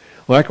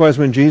 Likewise,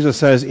 when Jesus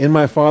says, "In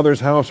my Father's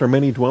house are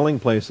many dwelling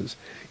places.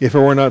 If it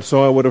were not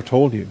so, I would have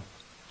told you."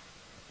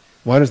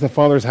 Why does the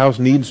Father's house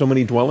need so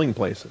many dwelling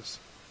places?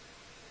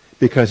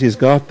 Because he's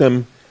got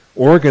them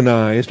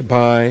organized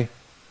by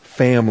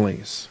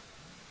families.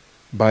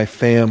 By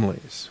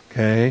families,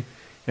 okay?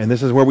 And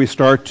this is where we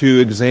start to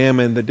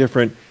examine the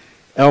different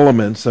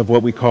elements of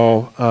what we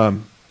call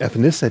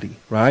ethnicity,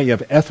 right? You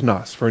have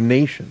ethnos for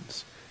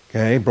nations,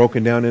 okay?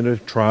 Broken down into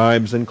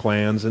tribes and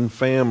clans and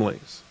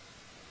families.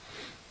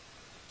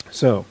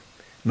 So,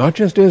 not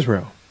just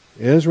Israel.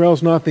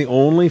 Israel's not the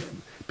only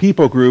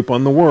people group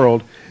on the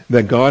world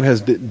that God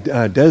has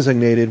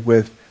designated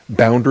with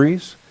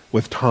boundaries,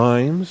 with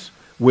times,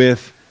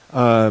 with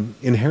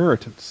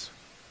inheritance.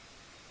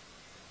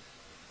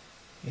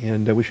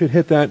 And we should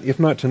hit that, if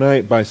not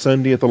tonight, by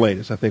Sunday at the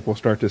latest. I think we'll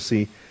start to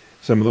see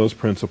some of those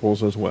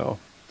principles as well.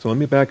 So let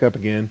me back up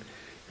again.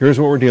 Here's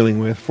what we're dealing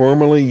with.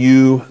 Formerly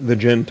you, the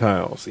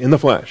Gentiles, in the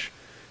flesh,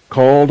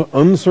 called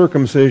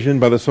uncircumcision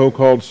by the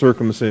so-called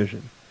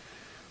circumcision.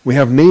 We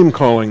have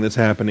name-calling that's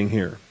happening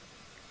here.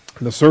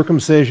 The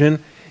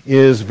circumcision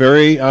is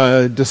very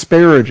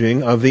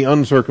disparaging of the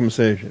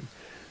uncircumcision,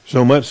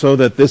 so much so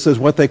that this is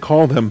what they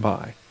call them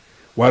by.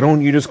 Why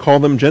don't you just call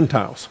them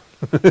Gentiles?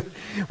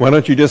 Why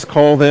don't you just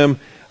call them,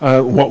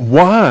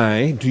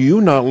 why do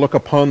you not look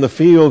upon the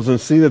fields and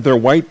see that they're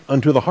white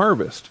unto the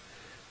harvest?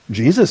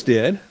 Jesus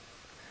did,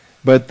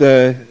 but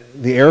the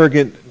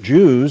arrogant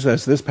Jews,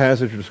 as this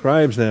passage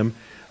describes them,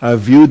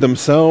 viewed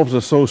themselves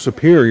as so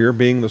superior,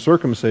 being the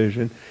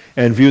circumcision,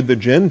 and viewed the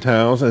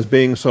Gentiles as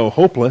being so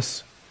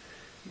hopeless,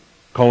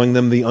 calling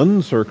them the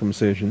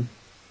uncircumcision.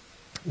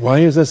 Why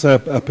is this a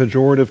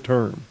pejorative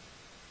term?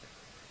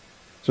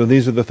 So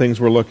these are the things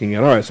we're looking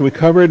at. All right, so we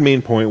covered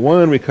main point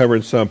 1, we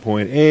covered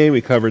subpoint A,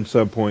 we covered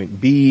subpoint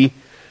B,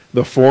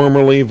 the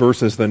formerly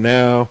versus the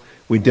now.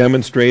 We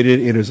demonstrated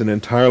it is an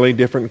entirely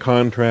different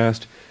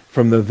contrast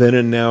from the then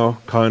and now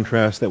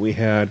contrast that we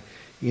had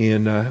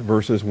in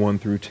verses 1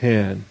 through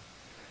 10.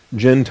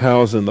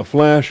 Gentiles in the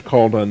flesh,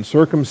 called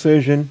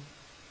uncircumcision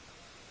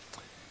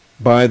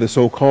by the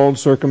so-called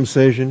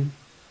circumcision.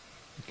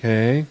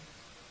 Okay.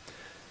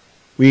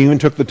 We even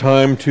took the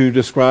time to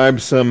describe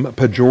some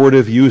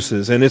pejorative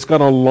uses, and it's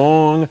got a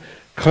long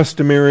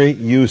customary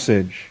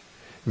usage.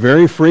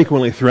 Very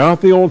frequently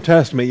throughout the Old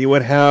Testament you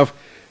would have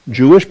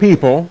Jewish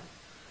people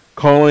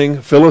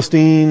calling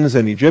Philistines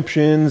and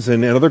Egyptians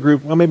and another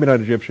group, well, maybe not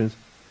Egyptians.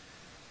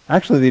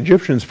 Actually, the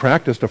Egyptians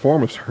practiced a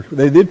form of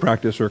they did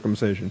practice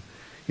circumcision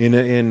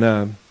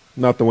in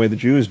not the way the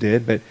Jews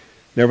did, but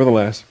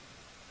nevertheless.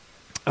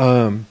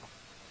 So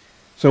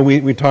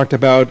we talked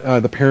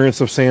about the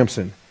parents of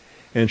Samson.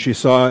 And he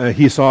saw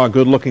a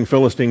good-looking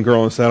Philistine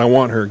girl and said, I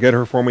want her. Get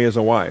her for me as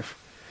a wife.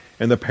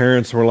 And the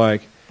parents were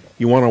like,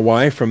 you want a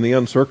wife from the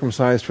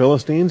uncircumcised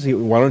Philistines?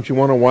 Why don't you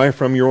want a wife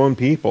from your own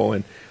people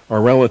and our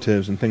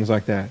relatives and things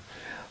like that?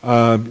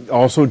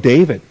 Also,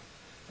 David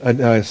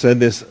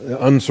said this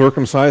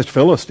uncircumcised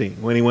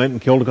Philistine when he went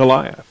and killed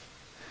Goliath.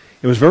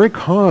 It was very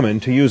common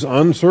to use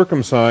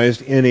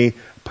uncircumcised in a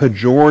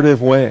pejorative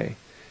way.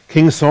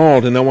 King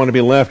Saul did not want to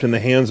be left in the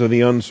hands of the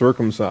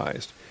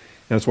uncircumcised.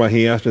 That's why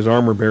he asked his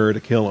armor bearer to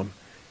kill him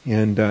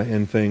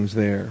and things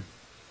there.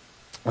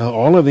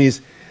 All of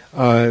these,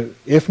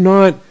 if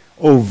not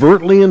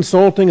overtly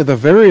insulting, at the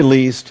very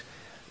least,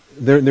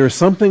 there's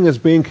something that's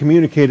being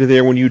communicated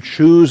there when you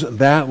choose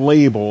that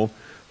label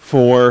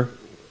for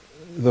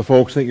the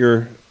folks that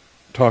you're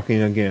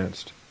talking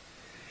against.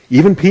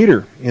 Even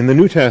Peter in the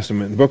New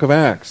Testament, the book of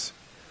Acts,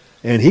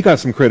 and he got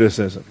some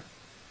criticism.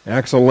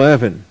 Acts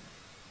 11.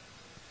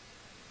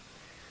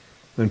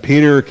 When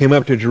Peter came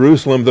up to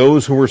Jerusalem,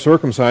 those who were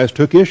circumcised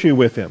took issue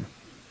with him.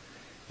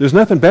 There's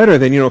nothing better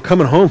than,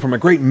 coming home from a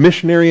great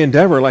missionary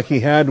endeavor like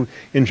he had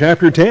in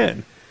chapter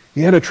 10.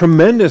 He had a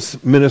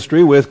tremendous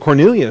ministry with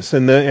Cornelius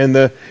and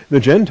the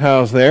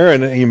Gentiles there,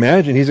 and you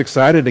imagine he's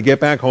excited to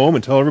get back home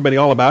and tell everybody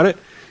all about it,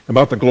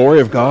 about the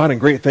glory of God and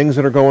great things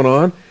that are going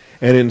on.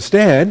 And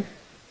instead,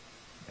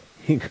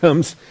 he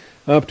comes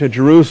up to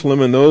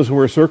Jerusalem, and those who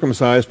were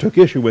circumcised took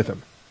issue with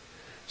him,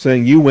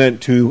 saying, you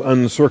went to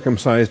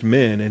uncircumcised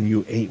men and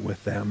you ate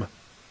with them.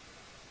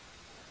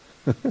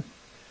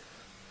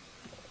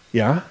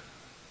 Yeah?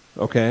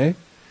 Okay.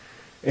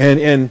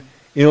 And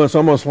it's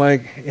almost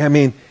like,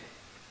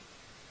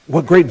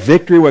 what great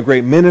victory, what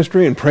great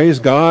ministry, and praise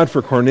God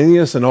for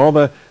Cornelius and all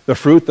the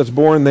fruit that's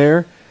born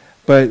there.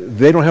 But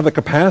they don't have the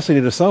capacity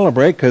to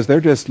celebrate because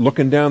they're just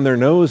looking down their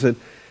nose at,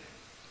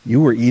 you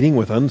were eating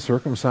with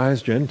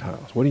uncircumcised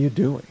Gentiles. What are you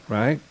doing,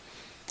 right?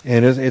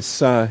 And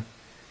it's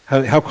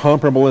how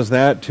comparable is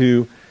that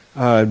to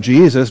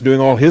Jesus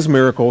doing all his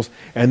miracles,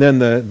 and then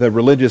the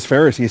religious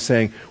Pharisees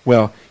saying,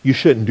 well, you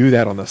shouldn't do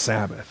that on the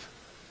Sabbath,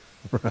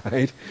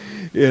 right?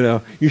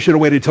 You should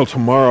have waited till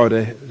tomorrow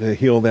to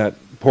heal that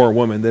poor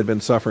woman that had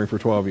been suffering for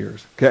 12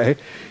 years, okay?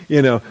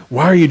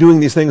 Why are you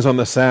doing these things on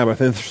the Sabbath?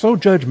 And they're so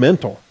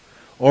judgmental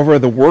over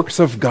the works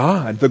of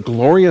God, the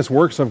glorious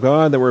works of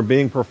God that were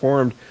being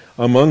performed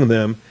among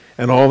them,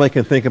 and all they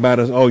can think about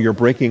is, oh, you're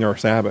breaking our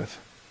Sabbath.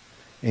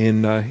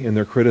 In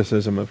their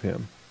criticism of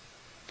him.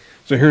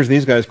 So here's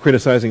these guys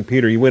criticizing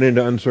Peter. You went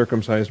into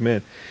uncircumcised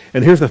men.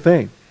 And here's the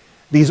thing.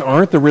 These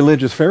aren't the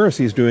religious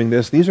Pharisees doing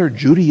this. These are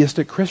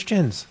Judaistic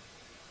Christians.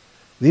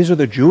 These are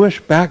the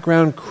Jewish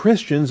background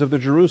Christians of the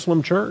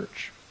Jerusalem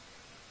church.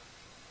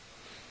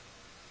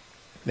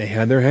 They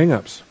had their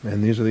hang-ups,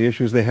 and these are the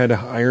issues they had to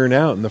iron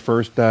out in the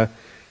first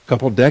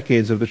couple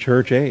decades of the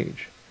church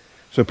age.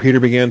 So Peter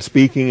began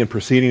speaking and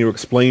proceeding to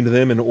explain to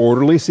them in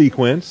orderly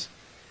sequence,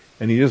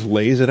 and he just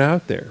lays it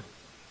out there.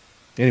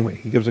 Anyway,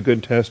 he gives a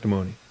good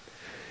testimony.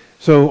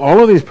 So all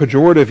of these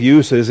pejorative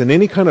uses and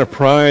any kind of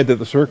pride that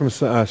the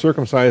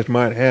circumcised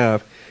might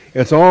have,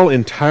 it's all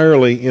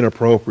entirely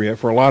inappropriate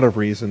for a lot of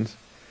reasons.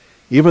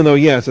 Even though,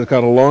 yes, it's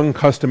got a long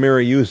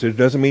customary usage,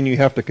 doesn't mean you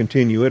have to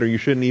continue it or you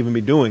shouldn't even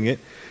be doing it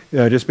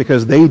just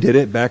because they did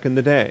it back in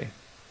the day.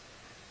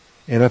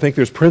 And I think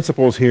there's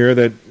principles here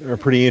that are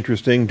pretty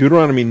interesting.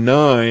 Deuteronomy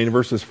 9,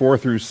 verses 4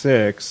 through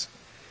 6,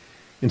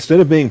 instead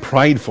of being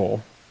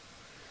prideful,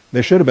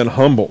 they should have been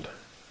humbled.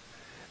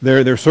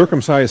 Their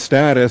circumcised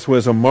status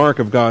was a mark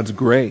of God's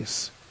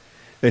grace.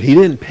 That he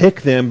didn't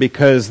pick them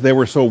because they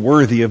were so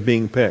worthy of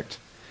being picked.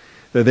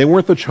 That they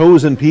weren't the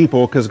chosen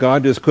people because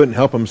God just couldn't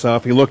help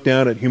himself. He looked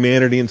down at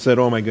humanity and said,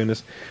 oh my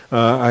goodness,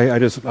 I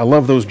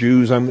love those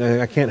Jews.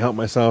 I can't help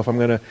myself. I'm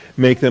going to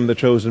make them the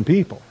chosen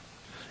people.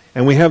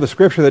 And we have the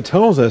scripture that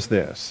tells us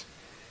this.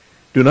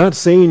 Do not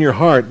say in your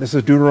heart, this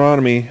is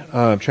Deuteronomy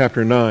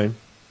chapter 9,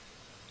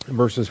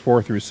 verses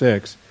 4 through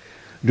 6.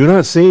 Do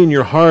not say in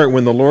your heart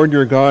when the Lord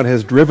your God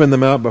has driven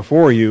them out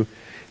before you,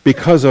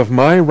 because of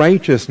my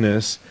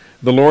righteousness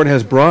the Lord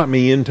has brought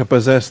me in to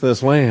possess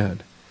this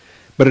land.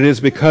 But it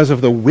is because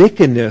of the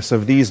wickedness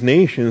of these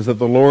nations that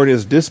the Lord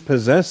is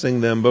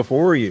dispossessing them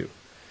before you.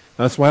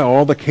 That's why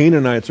all the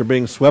Canaanites are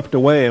being swept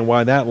away and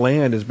why that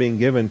land is being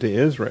given to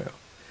Israel.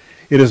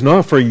 It is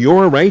not for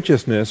your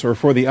righteousness or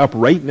for the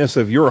uprightness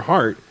of your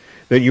heart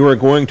that you are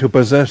going to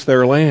possess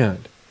their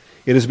land.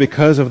 It is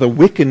because of the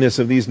wickedness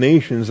of these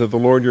nations that the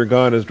Lord your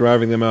God is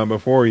driving them out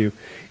before you,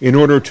 in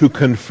order to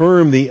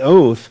confirm the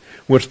oath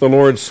which the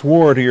Lord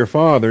swore to your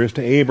fathers,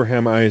 to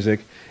Abraham, Isaac,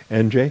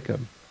 and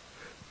Jacob.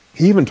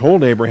 He even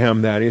told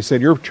Abraham that. He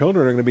said, your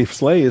children are going to be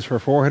slaves for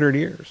 400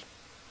 years,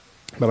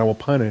 but I will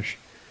punish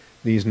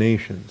these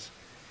nations.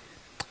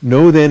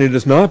 Know then it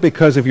is not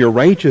because of your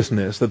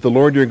righteousness that the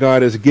Lord your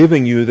God is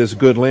giving you this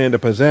good land to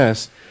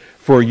possess,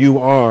 for you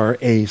are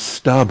a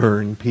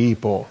stubborn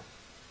people.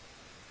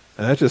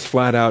 And that's just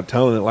flat out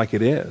telling it like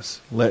it is,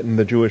 letting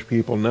the Jewish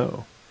people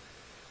know.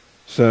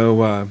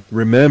 So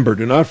remember,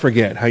 do not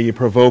forget how you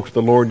provoked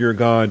the Lord your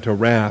God to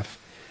wrath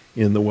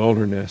in the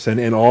wilderness.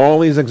 And all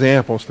these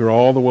examples through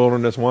all the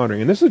wilderness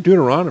wandering. And this is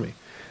Deuteronomy.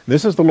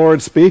 This is the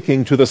Lord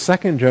speaking to the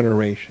second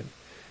generation.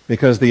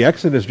 Because the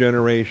Exodus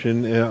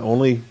generation,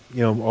 only,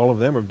 all of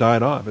them have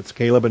died off. It's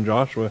Caleb and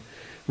Joshua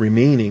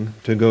remaining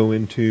to go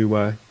into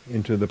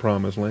the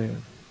promised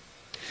land.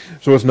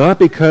 So it's not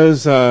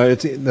because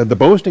the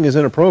boasting is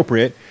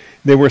inappropriate.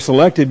 They were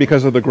selected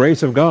because of the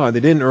grace of God.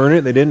 They didn't earn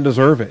it. They didn't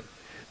deserve it.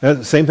 That's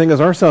the same thing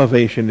as our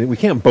salvation. We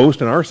can't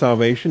boast in our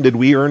salvation. Did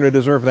we earn or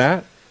deserve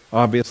that?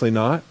 Obviously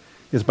not.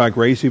 It's by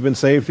grace you've been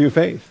saved through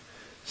faith.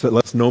 So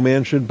lest no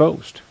man should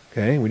boast.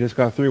 Okay, we just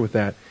got through with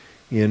that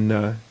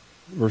in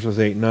verses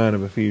 8 and 9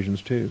 of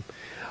Ephesians 2.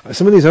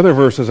 Some of these other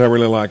verses I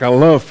really like. I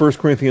love 1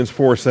 Corinthians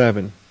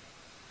 4:7.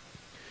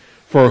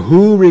 For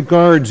who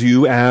regards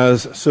you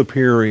as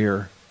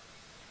superior?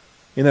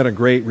 Isn't that a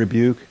great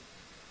rebuke?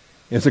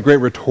 It's a great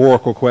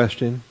rhetorical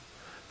question.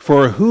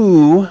 For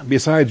who,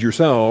 besides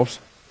yourselves,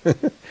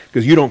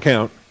 because you don't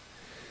count,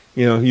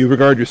 you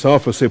regard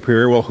yourself as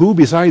superior. Well, who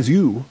besides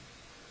you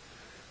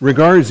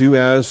regards you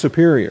as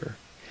superior?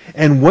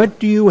 And what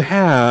do you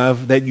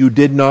have that you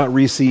did not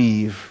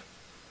receive?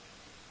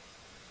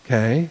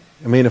 Okay?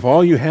 If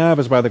all you have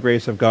is by the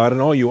grace of God,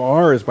 and all you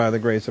are is by the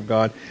grace of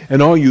God,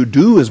 and all you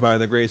do is by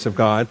the grace of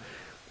God,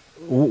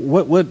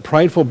 what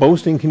prideful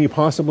boasting can you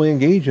possibly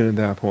engage in at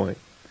that point?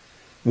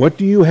 What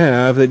do you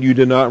have that you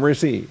did not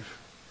receive?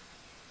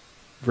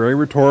 Very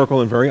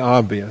rhetorical and very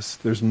obvious.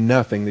 There's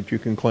nothing that you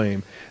can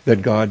claim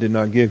that God did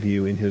not give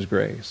you in His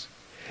grace.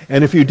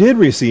 And if you did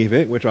receive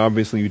it, which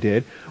obviously you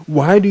did,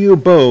 why do you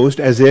boast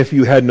as if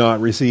you had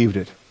not received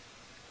it?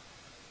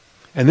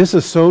 And this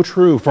is so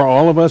true for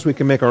all of us. We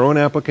can make our own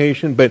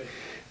application, but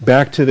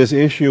back to this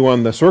issue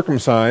on the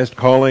circumcised,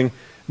 calling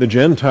the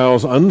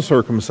Gentiles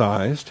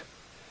uncircumcised,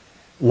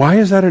 why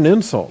is that an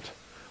insult?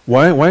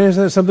 Why is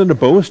that something to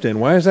boast in?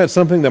 Why is that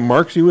something that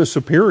marks you as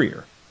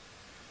superior?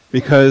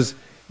 Because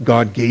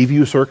God gave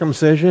you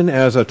circumcision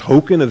as a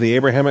token of the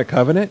Abrahamic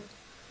covenant,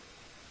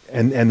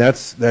 and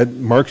that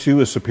marks you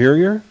as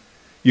superior?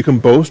 You can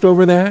boast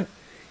over that,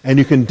 and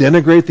you can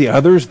denigrate the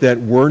others that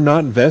were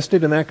not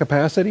vested in that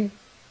capacity?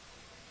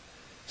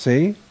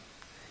 See?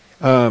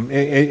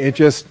 It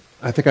just,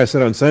 I think I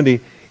said on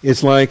Sunday,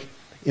 it's like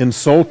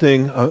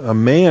insulting a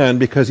man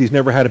because he's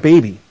never had a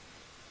baby.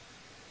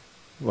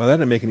 Well, that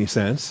doesn't make any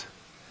sense.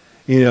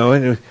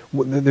 And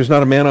there's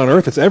not a man on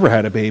earth that's ever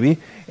had a baby.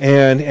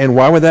 And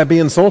why would that be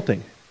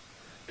insulting?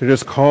 To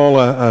just call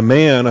a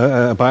man,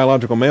 a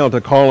biological male,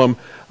 to call him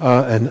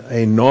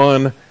a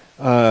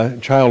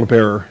non-child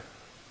bearer.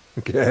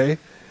 Okay?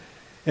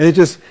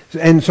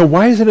 And so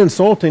why is it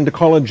insulting to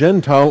call a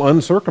Gentile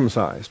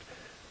uncircumcised?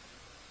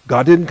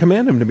 God didn't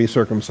command him to be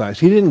circumcised.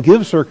 He didn't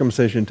give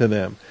circumcision to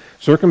them.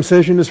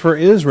 Circumcision is for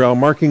Israel,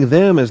 marking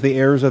them as the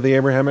heirs of the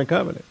Abrahamic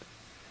covenant.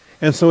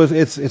 And so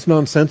it's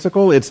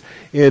nonsensical. It's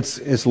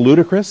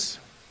ludicrous,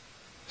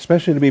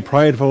 especially to be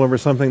prideful over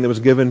something that was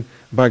given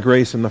by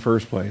grace in the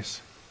first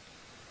place.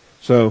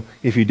 So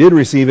if you did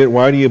receive it,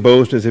 why do you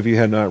boast as if you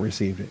had not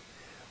received it?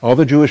 All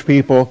the Jewish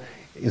people,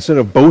 instead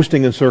of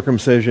boasting in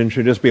circumcision,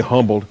 should just be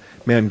humbled.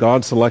 Man,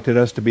 God selected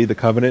us to be the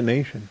covenant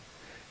nation.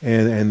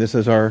 And this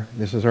is our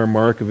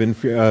mark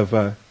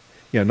of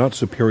not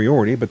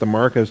superiority, but the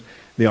mark as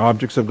the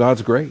objects of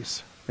God's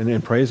grace.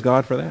 And praise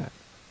God for that.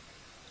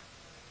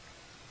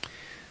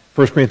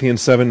 1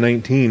 Corinthians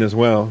 7:19 as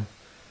well.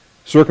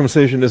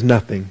 Circumcision is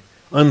nothing.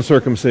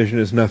 Uncircumcision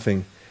is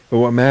nothing. But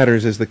what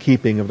matters is the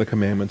keeping of the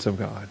commandments of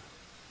God.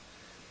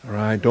 All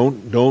right?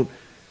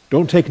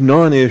 Don't take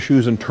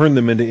non-issues and turn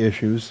them into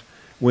issues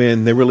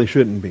when they really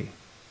shouldn't be.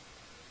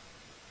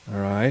 All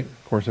right?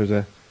 Of course, there's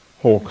a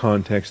whole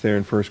context there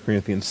in 1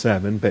 Corinthians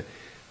 7, but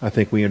I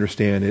think we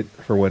understand it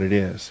for what it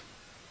is.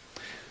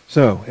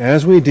 So,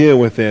 as we deal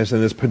with this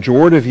and this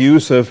pejorative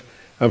use of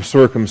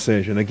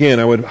circumcision, again,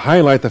 I would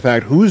highlight the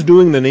fact, who's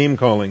doing the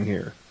name-calling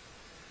here?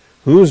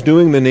 Who's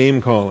doing the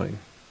name-calling?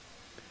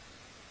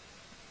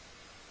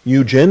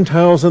 You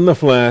Gentiles in the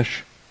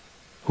flesh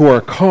who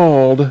are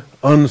called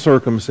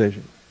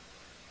uncircumcision.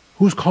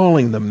 Who's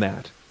calling them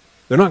that?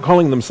 They're not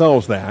calling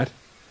themselves that.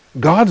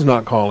 God's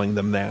not calling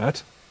them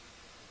that.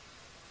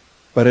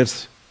 But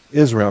it's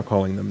Israel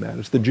calling them that.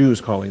 It's the Jews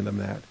calling them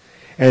that.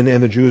 And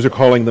the Jews are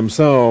calling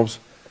themselves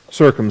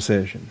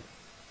circumcision.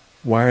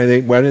 Why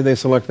did they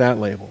select that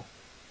label?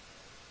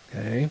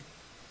 Okay.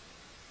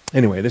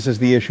 Anyway, this is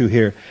the issue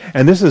here.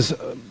 And this is,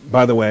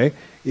 by the way,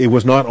 it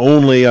was not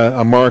only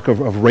a mark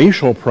of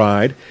racial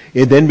pride.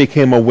 It then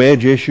became a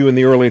wedge issue in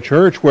the early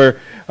church where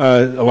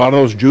a lot of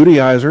those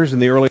Judaizers in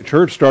the early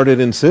church started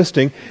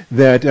insisting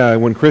that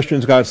when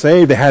Christians got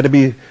saved, they had to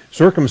be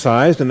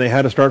circumcised and they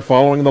had to start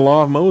following the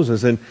law of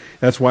Moses. And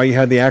that's why you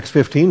had the Acts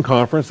 15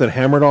 conference that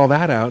hammered all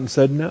that out and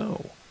said,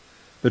 no,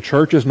 the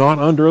church is not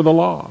under the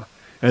law.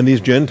 And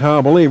these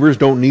Gentile believers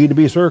don't need to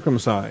be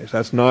circumcised.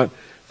 That's not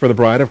for the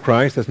bride of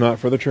Christ. That's not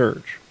for the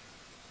church.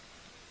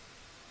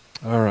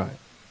 All right.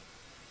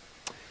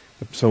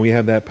 So we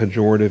have that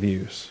pejorative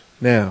use.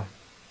 Now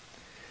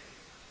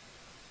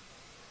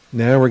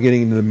we're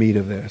getting into the meat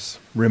of this.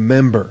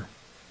 Remember.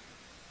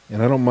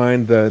 And I don't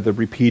mind the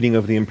repeating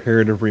of the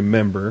imperative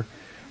remember.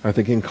 I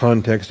think in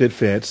context it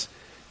fits.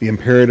 The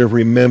imperative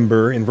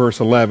remember in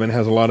verse 11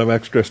 has a lot of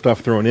extra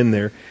stuff thrown in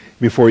there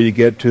before you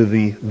get to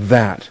the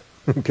that.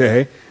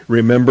 Okay?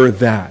 Remember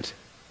that.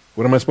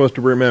 What am I supposed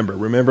to remember?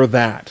 Remember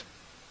that.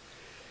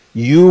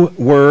 You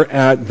were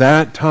at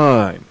that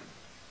time,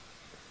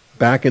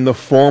 back in the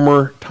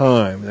former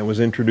time that was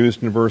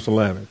introduced in verse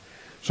 11.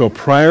 So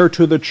prior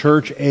to the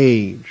church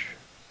age,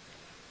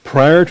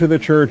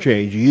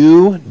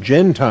 you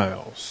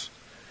Gentiles,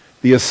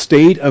 the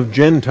estate of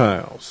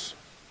Gentiles,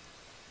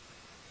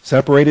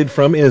 separated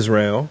from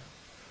Israel,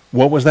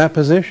 what was that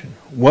position?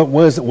 What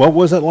was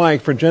it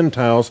like for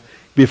Gentiles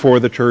before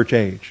the church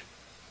age?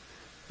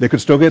 They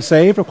could still get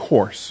saved? Of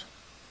course.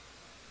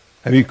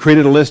 Have you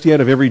created a list yet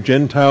of every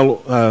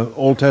Gentile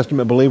Old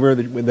Testament believer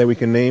that we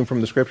can name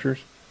from the Scriptures?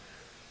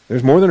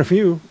 There's more than a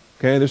few.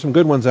 Okay, there's some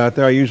good ones out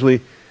there.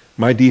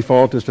 My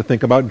default is to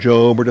think about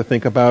Job or to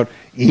think about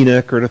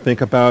Enoch or to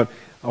think about,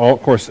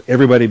 of course,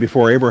 everybody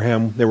before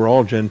Abraham. They were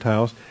all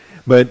Gentiles.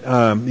 But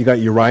you got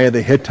Uriah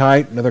the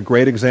Hittite, another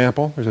great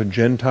example. There's a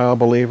Gentile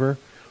believer.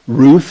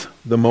 Ruth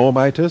the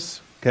Moabitess.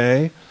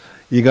 Okay.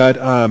 You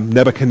got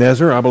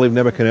Nebuchadnezzar. I believe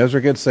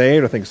Nebuchadnezzar gets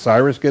saved. I think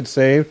Cyrus gets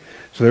saved.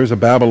 So there's a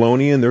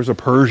Babylonian. There's a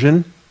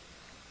Persian.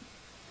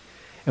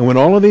 And when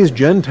all of these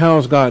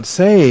Gentiles got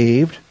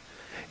saved,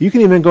 you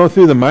can even go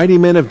through the mighty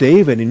men of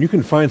David, and you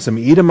can find some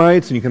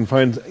Edomites, and you can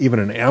find even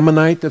an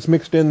Ammonite that's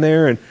mixed in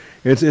there, and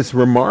it's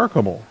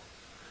remarkable.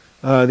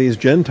 These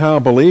Gentile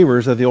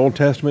believers that the Old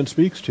Testament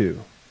speaks to.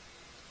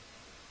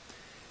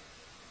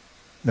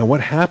 Now,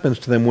 what happens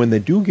to them when they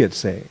do get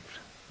saved?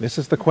 This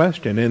is the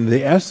question, and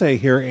the essay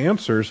here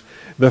answers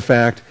the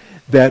fact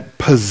that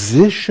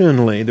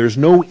positionally there's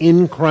no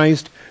in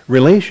Christ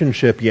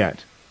relationship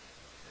yet.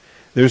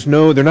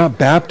 They're not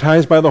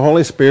baptized by the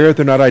Holy Spirit.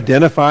 They're not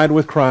identified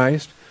with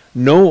Christ.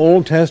 No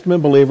Old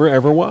Testament believer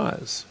ever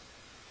was.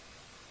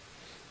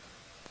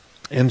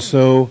 And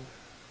so,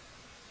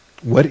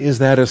 what is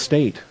that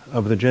estate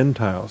of the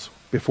Gentiles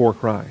before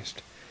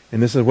Christ? And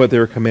this is what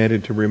they're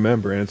commanded to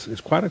remember, and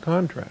it's quite a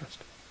contrast.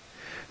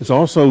 It's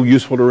also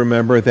useful to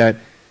remember that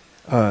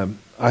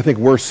I think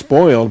we're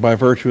spoiled by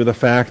virtue of the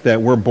fact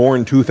that we're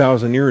born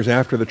 2,000 years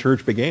after the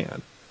church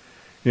began.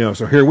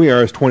 So here we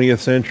are as 20th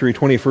century,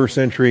 21st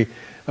century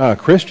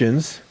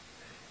Christians,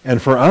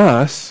 and for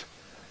us,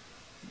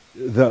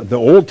 the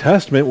Old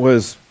Testament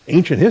was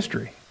ancient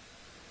history.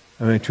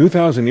 I mean,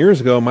 2,000 years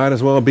ago might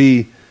as well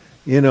be,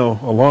 a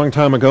long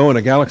time ago in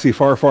a galaxy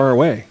far, far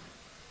away,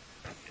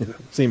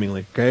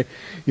 seemingly, okay?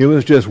 It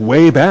was just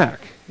way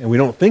back, and we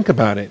don't think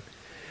about it.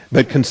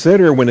 But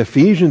consider when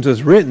Ephesians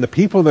is written, the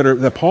people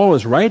that Paul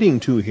is writing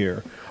to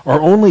here are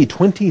only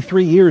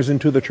 23 years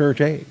into the church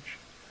age.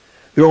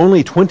 They're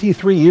only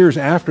 23 years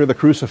after the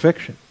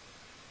crucifixion,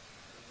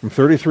 from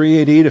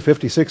 33 AD to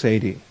 56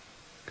 AD,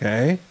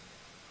 okay?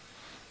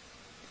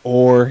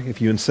 Or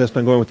if you insist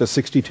on going with the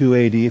 62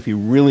 AD, if you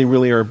really,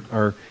 really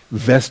are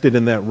vested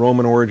in that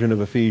Roman origin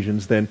of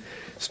Ephesians, then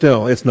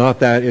still, it's not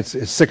that.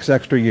 It's 6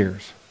 extra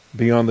years.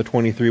 Beyond the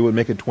 23 would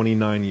make it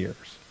 29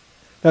 years.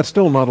 That's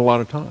still not a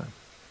lot of time.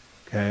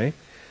 Okay?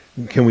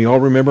 Can we all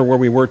remember where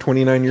we were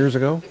 29 years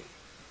ago?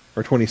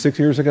 Or 26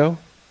 years ago?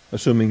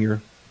 Assuming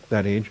you're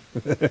that age.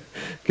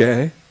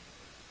 Okay?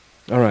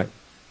 All right.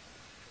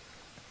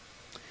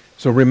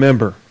 So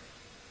remember,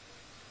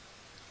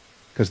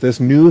 because this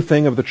new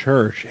thing of the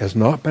church has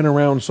not been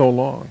around so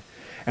long.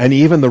 And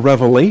even the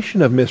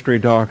revelation of mystery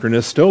doctrine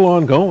is still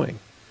ongoing.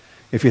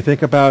 If you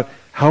think about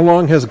how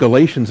long has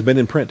Galatians been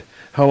in print?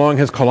 How long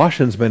has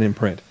Colossians been in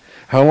print?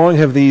 How long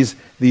have these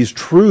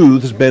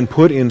truths been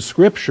put in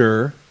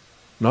Scripture?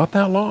 Not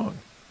that long.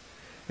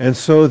 And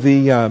so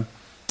the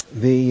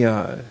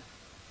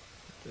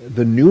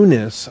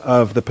newness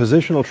of the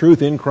positional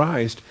truth in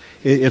Christ,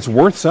 it's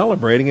worth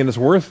celebrating and it's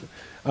worth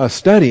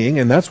studying,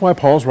 and that's why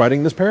Paul's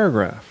writing this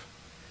paragraph,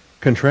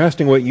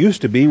 contrasting what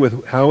used to be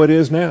with how it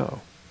is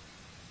now.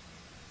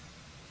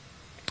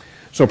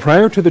 So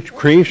prior to the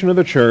creation of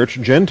the church,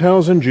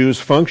 Gentiles and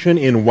Jews function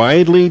in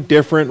widely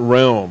different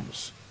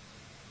realms.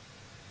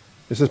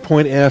 This is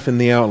point F in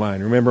the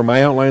outline. Remember,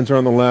 my outlines are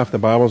on the left, the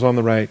Bible's on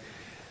the right.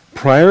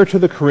 Prior to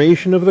the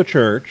creation of the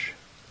church,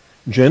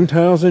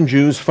 Gentiles and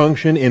Jews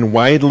function in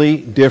widely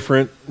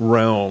different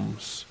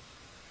realms.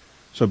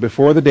 So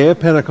before the day of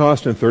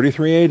Pentecost in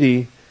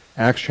 33 AD,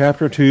 Acts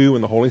chapter 2,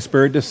 when the Holy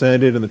Spirit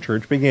descended and the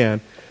church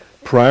began,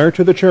 prior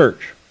to the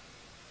church,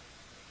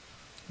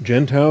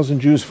 Gentiles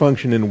and Jews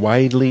function in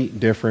widely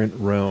different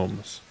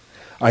realms,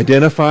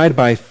 identified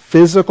by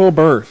physical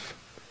birth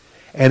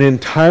and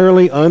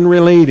entirely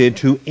unrelated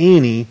to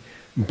any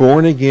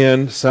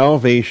born-again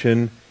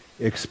salvation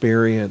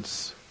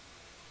experience.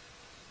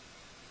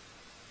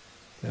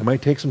 That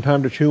might take some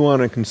time to chew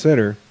on and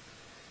consider.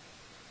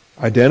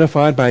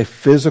 Identified by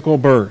physical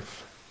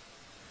birth.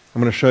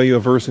 I'm going to show you a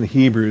verse in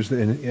Hebrews,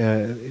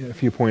 a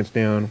few points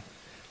down.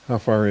 How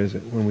far is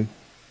it?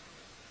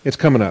 It's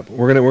coming up.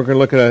 We're going to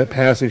look at a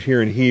passage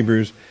here in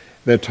Hebrews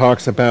that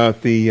talks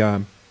about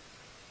the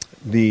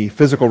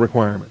physical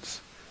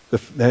requirements,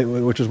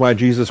 which is why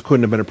Jesus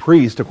couldn't have been a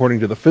priest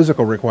according to the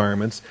physical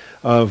requirements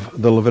of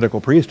the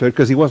Levitical priesthood,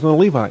 because he wasn't a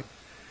Levite.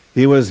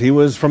 He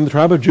was from the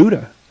tribe of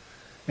Judah.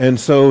 And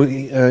so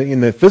in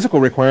the physical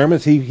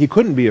requirements, he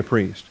couldn't be a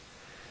priest.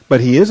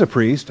 But he is a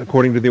priest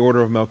according to the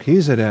order of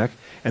Melchizedek,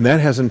 and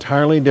that has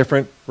entirely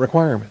different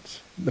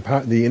requirements.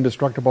 The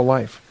indestructible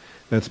life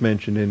that's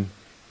mentioned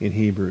in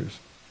Hebrews.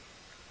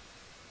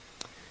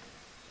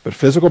 But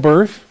physical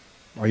birth,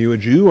 are you a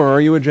Jew or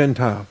are you a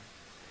Gentile?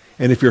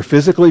 And if you're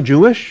physically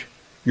Jewish,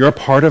 you're a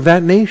part of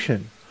that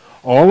nation.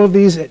 All of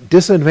these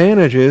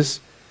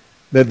disadvantages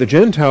that the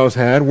Gentiles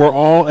had were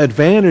all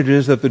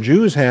advantages that the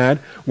Jews had,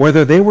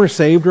 whether they were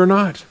saved or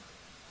not.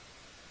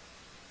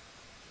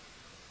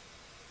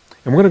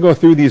 And we're going to go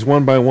through these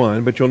one by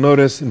one, but you'll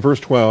notice in verse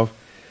 12,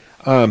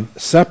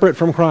 separate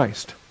from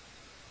Christ,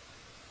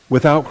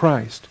 without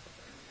Christ.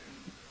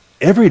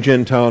 Every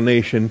Gentile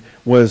nation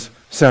was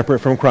separate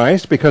from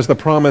Christ because the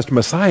promised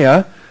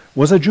Messiah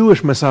was a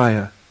Jewish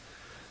Messiah.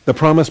 The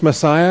promised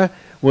Messiah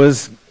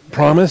was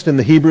promised in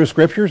the Hebrew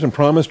Scriptures and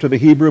promised to the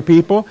Hebrew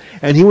people,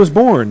 and he was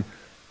born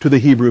to the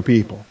Hebrew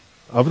people.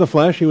 Of the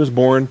flesh, he was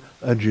born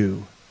a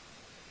Jew.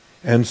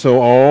 And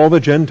so all the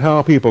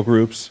Gentile people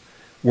groups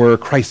were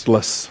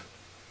Christless.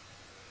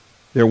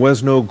 There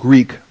was no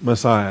Greek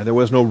Messiah. There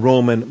was no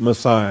Roman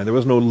Messiah. There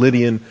was no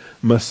Lydian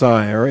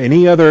Messiah or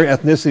any other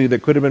ethnicity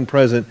that could have been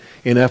present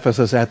in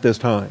Ephesus at this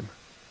time.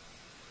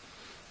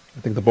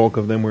 I think the bulk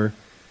of them were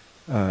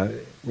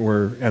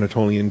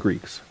Anatolian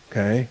Greeks.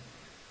 Okay,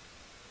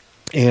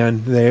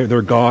 and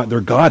their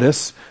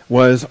goddess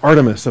was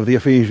Artemis of the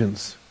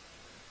Ephesians,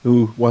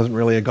 who wasn't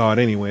really a god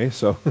anyway,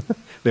 so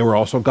they were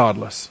also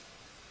godless.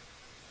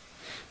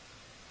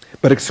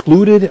 But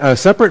excluded,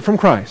 separate from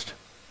Christ.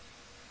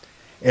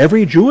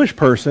 Every Jewish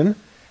person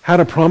had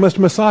a promised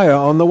Messiah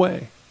on the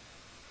way.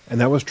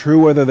 And that was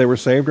true whether they were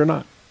saved or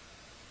not.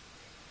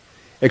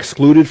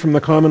 Excluded from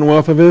the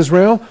commonwealth of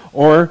Israel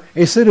or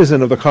a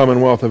citizen of the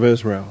commonwealth of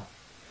Israel.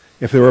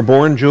 If they were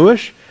born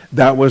Jewish,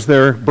 that was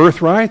their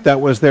birthright,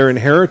 that was their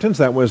inheritance,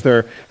 that was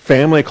their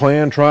family,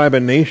 clan, tribe,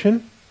 and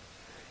nation.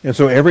 And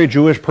so every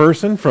Jewish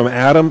person from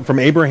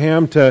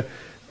Abraham to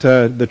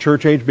the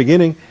church age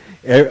beginning,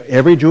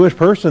 every Jewish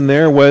person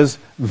there was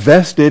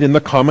vested in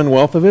the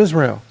commonwealth of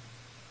Israel.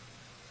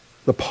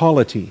 The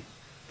polity,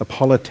 the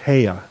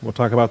politeia. We'll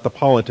talk about the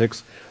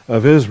politics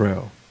of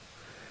Israel.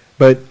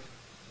 But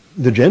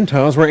the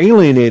Gentiles were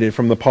alienated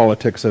from the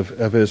politics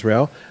of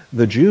Israel.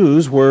 The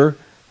Jews were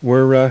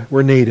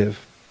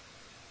native.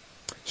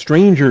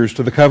 Strangers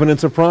to the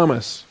covenants of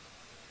promise.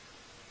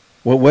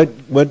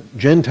 What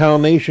Gentile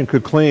nation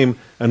could claim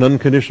an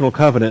unconditional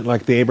covenant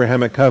like the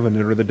Abrahamic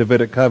covenant or the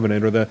Davidic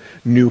covenant or the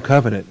New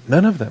Covenant?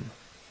 None of them.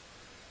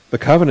 The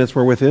covenants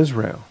were with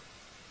Israel,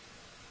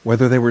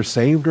 whether they were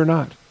saved or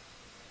not.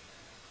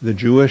 The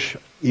Jewish,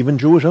 even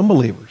Jewish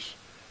unbelievers,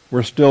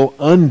 were still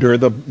under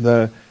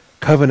the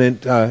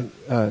covenant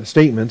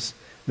statements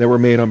that were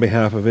made on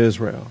behalf of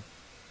Israel.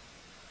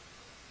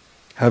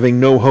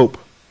 Having no hope.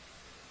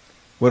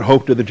 What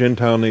hope did the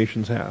Gentile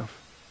nations have?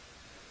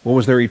 What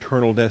was their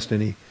eternal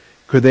destiny?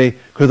 Could they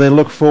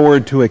look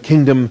forward to a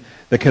kingdom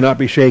that cannot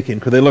be shaken?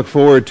 Could they look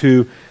forward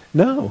to...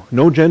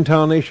 No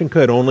Gentile nation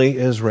could, only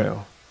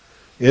Israel.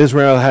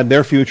 Israel had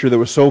their future that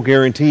was so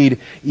guaranteed,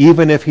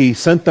 even if he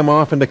sent them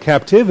off into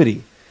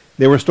captivity,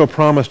 they were still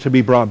promised to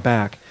be brought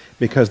back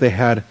because they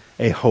had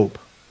a hope.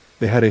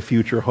 They had a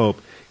future hope.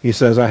 He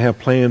says, I have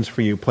plans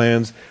for you,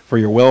 plans for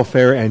your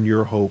welfare and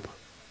your hope.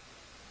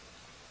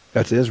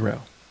 That's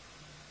Israel.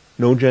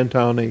 No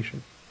Gentile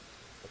nation.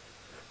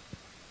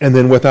 And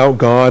then without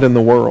God in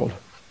the world.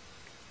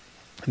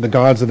 The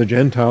gods of the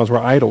Gentiles were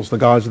idols. The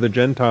gods of the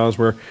Gentiles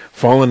were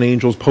fallen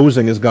angels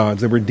posing as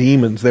gods. They were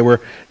demons.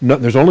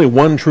 There's only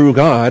one true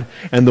God,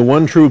 and the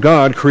one true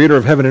God, creator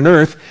of heaven and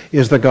earth,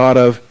 is the God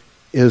of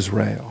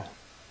Israel.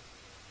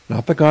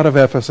 Not the God of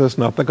Ephesus,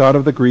 not the God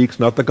of the Greeks,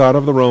 not the God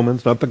of the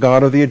Romans, not the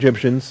God of the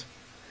Egyptians.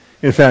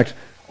 In fact,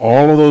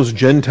 all of those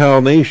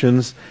Gentile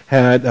nations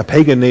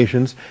pagan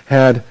nations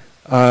had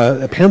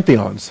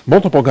pantheons,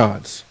 multiple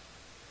gods.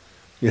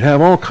 You'd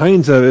have all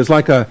kinds of, it's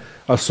like a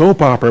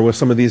soap opera with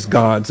some of these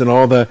gods, and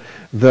all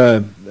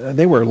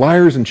they were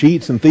liars and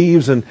cheats and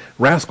thieves and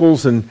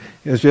rascals, and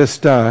it's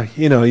just,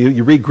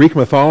 you read Greek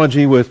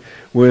mythology with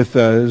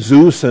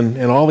Zeus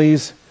and all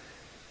these,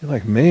 you're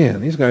like, man,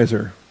 these guys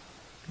are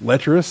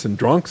lecherous and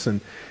drunks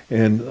and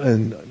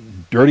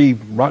dirty,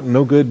 rotten,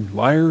 no good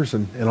liars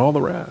and all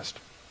the rest.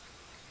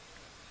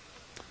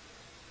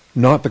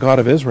 Not the God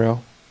of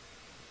Israel,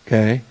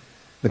 okay?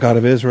 The God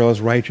of Israel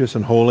is righteous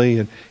and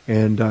holy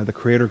and the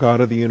creator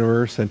God of the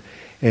universe, and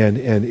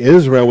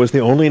Israel was the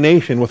only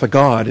nation with a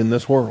God in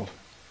this world,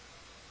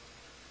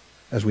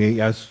 as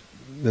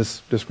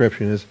this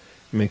description is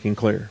making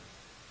clear.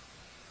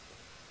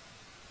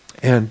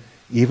 And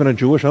even a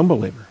Jewish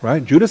unbeliever,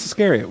 right? Judas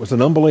Iscariot was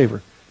an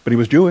unbeliever, but he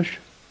was Jewish.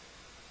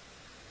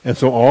 And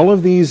so all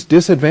of these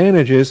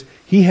disadvantages,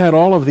 he had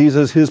all of these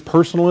as his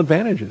personal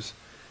advantages,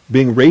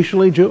 being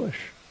racially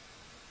Jewish.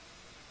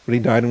 But he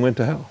died and went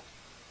to hell.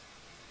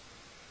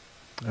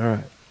 All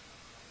right.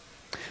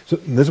 So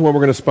this is what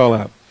we're going to spell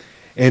out.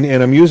 And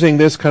I'm using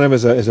this kind of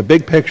as a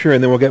big picture,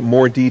 and then we'll get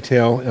more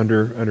detail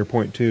under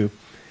point 2.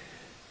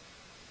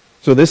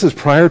 So this is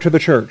prior to the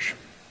church.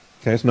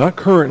 Okay, it's not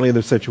currently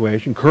the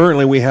situation.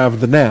 Currently we have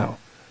the now,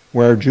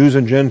 where Jews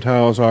and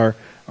Gentiles are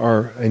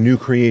a new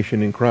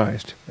creation in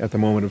Christ at the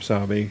moment of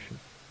salvation.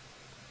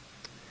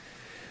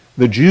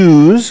 The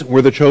Jews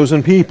were the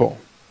chosen people,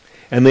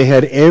 and they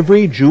had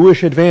every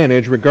Jewish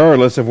advantage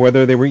regardless of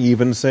whether they were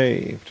even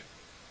saved.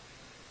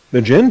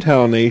 The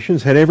Gentile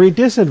nations had every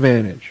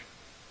disadvantage,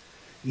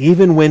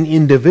 even when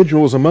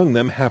individuals among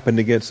them happened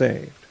to get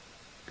saved.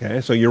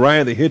 Okay, so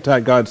Uriah the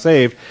Hittite got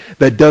saved.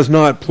 That does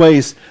not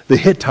place the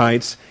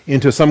Hittites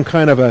into some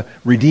kind of a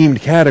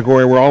redeemed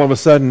category where all of a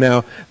sudden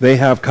now they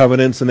have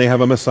covenants and they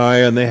have a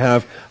Messiah and they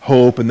have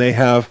hope and they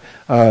have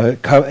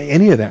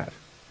any of that.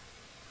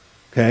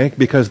 Okay,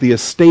 because the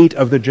estate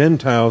of the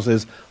Gentiles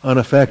is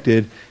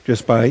unaffected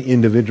just by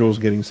individuals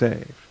getting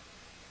saved.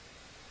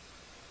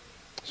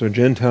 So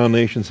Gentile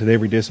nations had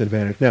every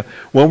disadvantage. Now,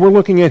 what we're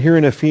looking at here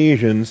in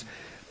Ephesians,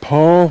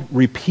 Paul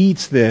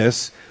repeats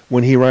this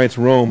when he writes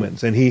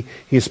Romans. And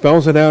he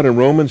spells it out in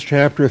Romans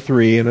chapter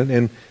 3,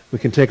 and we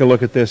can take a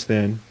look at this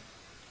then.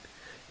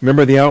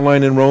 Remember the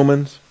outline in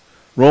Romans?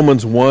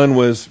 Romans 1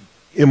 was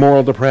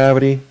immoral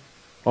depravity,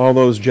 all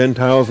those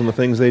Gentiles and the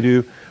things they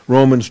do.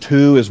 Romans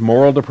 2 is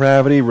moral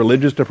depravity,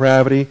 religious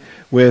depravity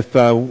with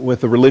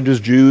the religious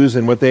Jews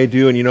and what they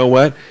do. And you know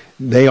what?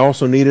 They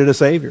also needed a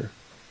Savior.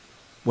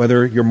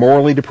 Whether you're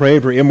morally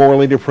depraved or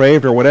immorally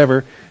depraved or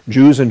whatever,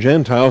 Jews and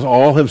Gentiles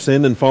all have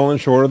sinned and fallen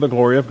short of the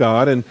glory of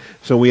God, and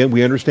so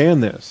we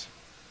understand this.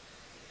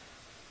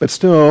 But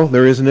still,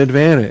 there is an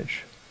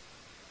advantage.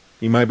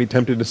 You might be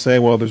tempted to say,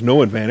 well, there's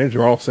no advantage.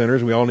 We're all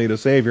sinners. We all need a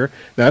Savior.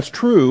 That's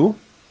true.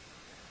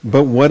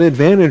 But what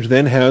advantage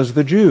then has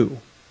the Jew?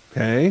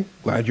 Okay,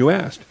 glad you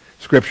asked.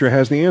 Scripture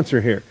has the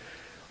answer here.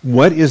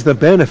 What is the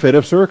benefit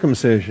of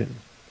circumcision?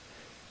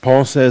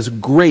 Paul says,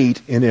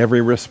 great in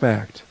every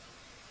respect.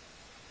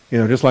 You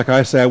know, just like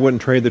I say, I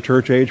wouldn't trade the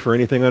church age for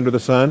anything under the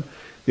sun.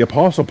 The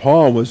Apostle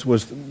Paul was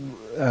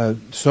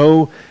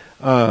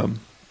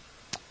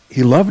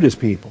he loved his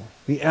people.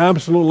 He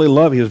absolutely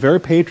loved. He was very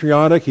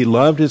patriotic. He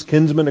loved his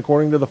kinsmen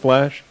according to the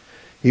flesh.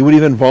 He would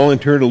even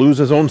volunteer to lose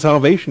his own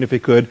salvation if he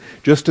could,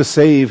 just to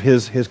save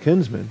his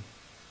kinsmen.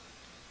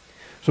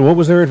 So what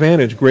was their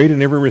advantage? Great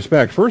in every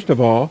respect. First of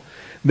all,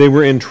 they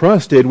were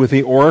entrusted with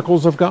the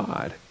oracles of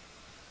God.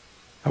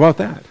 How about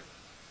that?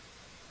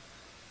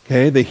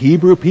 Okay, the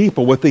Hebrew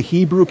people with the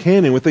Hebrew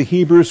canon, with the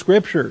Hebrew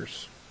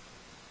scriptures.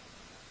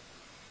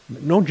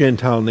 No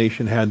Gentile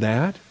nation had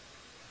that.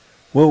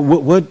 Well,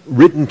 what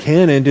written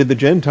canon did the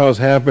Gentiles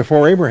have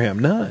before Abraham?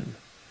 None.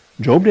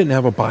 Job didn't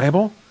have a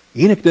Bible.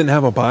 Enoch didn't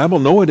have a Bible.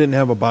 Noah didn't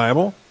have a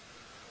Bible.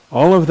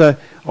 All of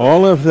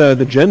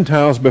the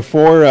Gentiles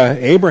before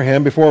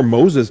Abraham, before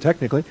Moses,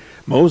 technically,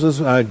 Moses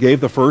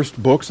gave the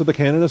first books of the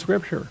canon of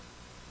Scripture.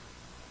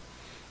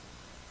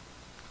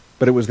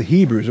 But it was the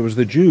Hebrews, it was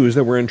the Jews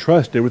that were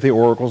entrusted with the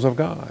oracles of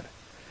God.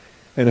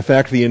 And in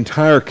fact, the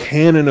entire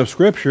canon of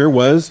Scripture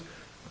was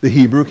the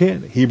Hebrew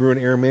canon, Hebrew and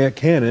Aramaic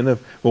canon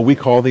of what we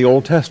call the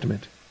Old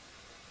Testament,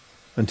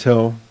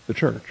 until the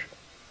church.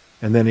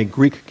 And then a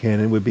Greek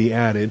canon would be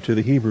added to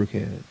the Hebrew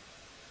canon.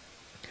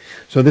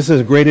 So this is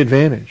a great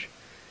advantage,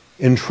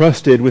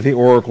 entrusted with the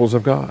oracles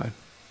of God.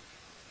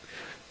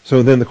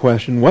 So then the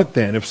question, what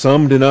then? If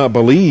some do not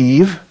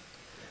believe,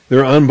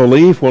 their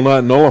unbelief will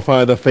not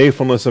nullify the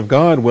faithfulness of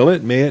God, will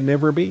it? May it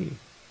never be.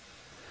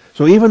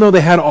 So even though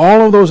they had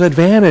all of those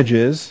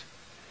advantages,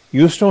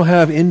 you still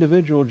have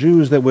individual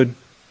Jews that would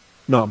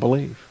not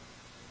believe.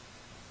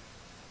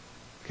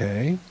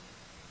 Okay?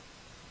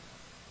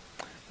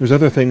 There's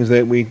other things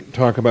that we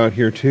talk about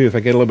here too. If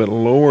I get a little bit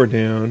lower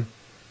down,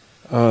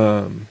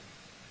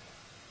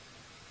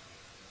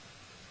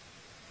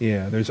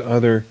 there's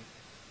other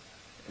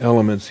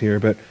elements here,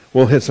 but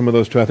we'll hit some of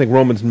those too. I think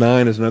Romans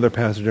 9 is another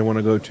passage I want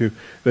to go to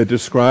that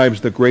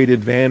describes the great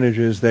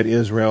advantages that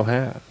Israel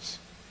has.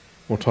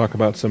 We'll talk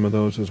about some of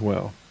those as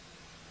well.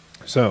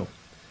 So,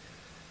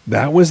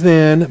 that was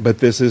then, but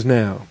this is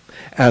now.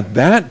 At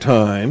that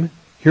time,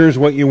 here's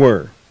what you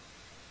were.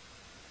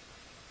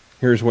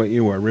 Here's what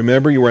you were.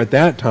 Remember, you were at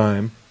that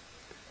time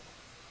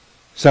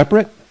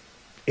separate,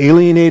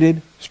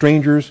 alienated,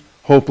 strangers,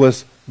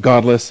 hopeless,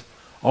 godless.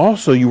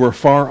 Also, you were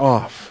far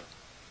off.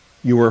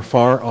 You were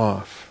far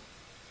off.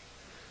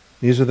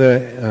 These are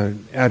the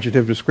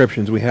adjective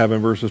descriptions we have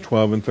in verses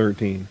 12 and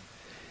 13.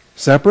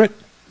 Separate,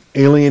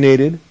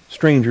 alienated,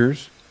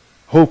 strangers,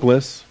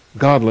 hopeless,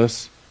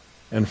 godless,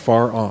 and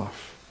far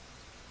off.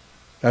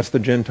 That's the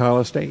Gentile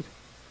estate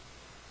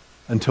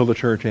until the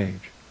church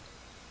age.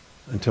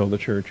 Until the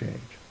church age.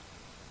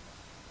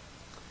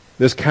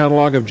 This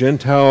catalog of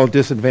Gentile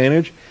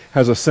disadvantage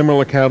has a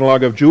similar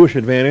catalog of Jewish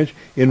advantage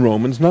in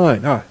Romans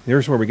 9.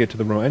 Here's where we get to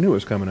the Roman. I knew it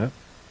was coming up.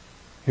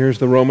 Here's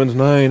the Romans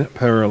 9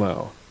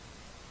 parallel.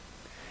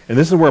 And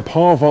this is where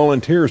Paul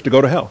volunteers to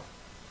go to hell.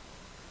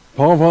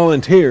 Paul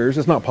volunteers,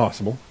 it's not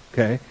possible,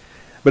 okay?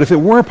 But if it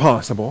were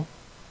possible,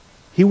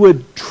 he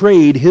would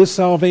trade his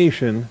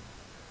salvation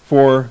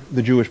for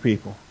the Jewish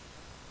people.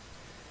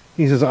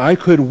 He says, I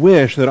could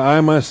wish that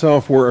I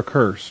myself were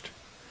accursed,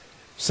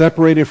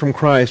 separated from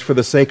Christ for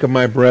the sake of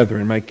my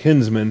brethren, my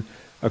kinsmen,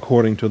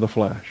 according to the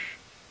flesh.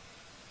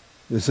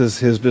 This is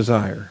his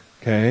desire,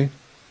 okay?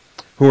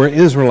 Who are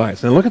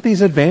Israelites. Now look at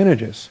these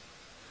advantages.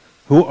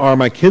 Who are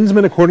my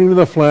kinsmen according to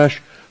the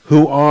flesh,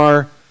 who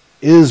are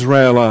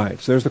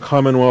Israelites. There's the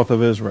commonwealth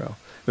of Israel.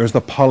 There's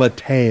the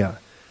politeia,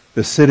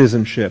 the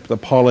citizenship, the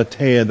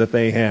politeia that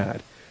they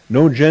had.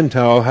 No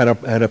Gentile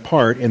had a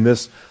part in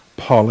this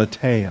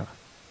politeia.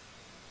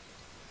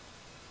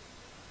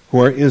 Who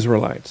are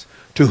Israelites,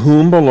 to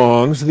whom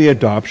belongs the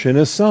adoption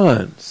as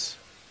sons.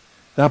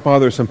 That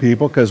bothers some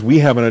people because we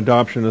have an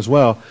adoption as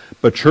well,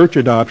 but church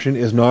adoption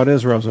is not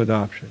Israel's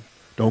adoption.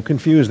 Don't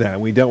confuse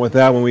that. We dealt with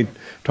that when we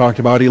talked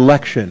about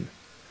election.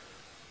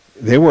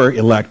 They were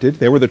elected,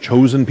 they were the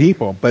chosen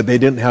people, but they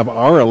didn't have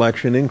our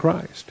election in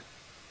Christ.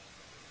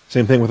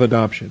 Same thing with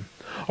adoption.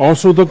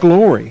 Also the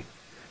glory.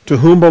 To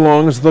whom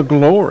belongs the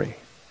glory?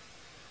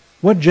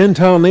 What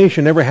Gentile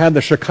nation ever had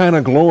the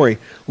Shekinah glory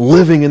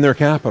living in their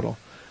capital?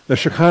 The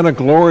Shekinah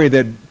glory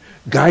that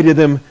guided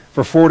them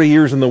for 40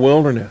 years in the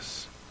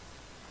wilderness.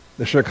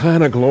 The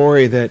Shekinah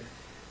glory that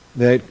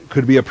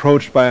could be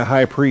approached by a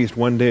high priest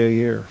one day a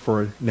year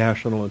for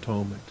national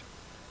atonement.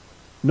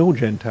 No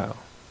Gentile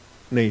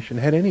nation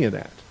had any of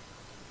that.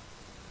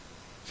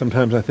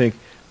 Sometimes I think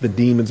the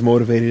demons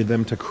motivated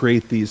them to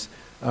create these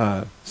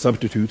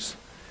substitutes.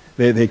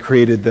 They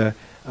created the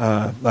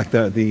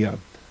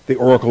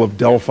Oracle of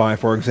Delphi,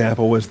 for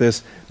example, was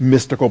this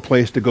mystical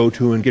place to go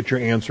to and get your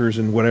answers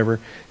and whatever,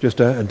 just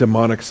a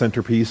demonic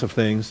centerpiece of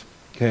things.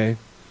 Okay,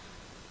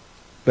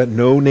 but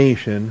no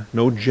nation,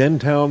 no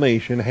Gentile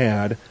nation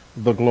had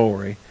the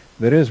glory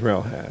that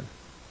Israel had.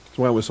 That's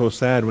why it was so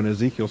sad when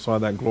Ezekiel saw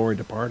that glory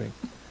departing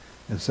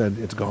and said,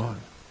 it's gone.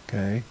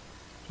 Okay?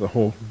 So the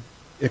whole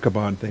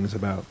Ichabod thing's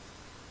about.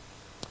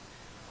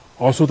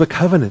 Also the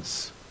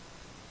covenants.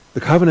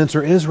 The covenants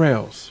are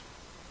Israel's.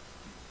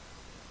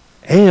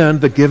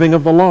 And the giving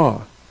of the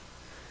law.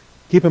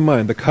 Keep in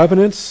mind, the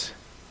covenants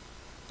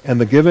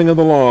and the giving of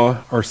the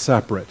law are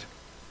separate.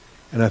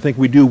 And I think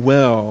we do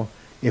well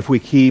if we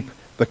keep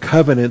the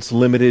covenants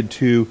limited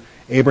to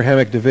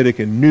Abrahamic, Davidic,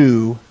 and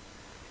new,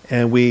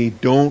 and we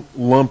don't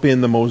lump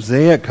in the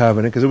Mosaic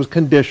covenant because it was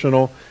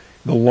conditional.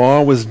 The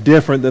law was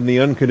different than the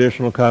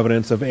unconditional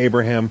covenants of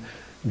Abraham,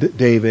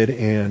 David,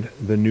 and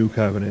the new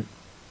covenant.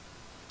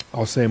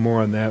 I'll say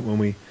more on that when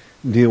we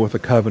deal with the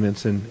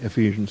covenants in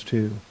Ephesians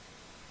 2.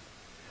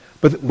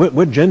 But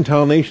what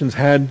Gentile nations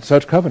had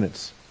such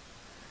covenants?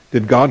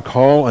 Did God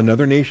call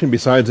another nation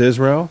besides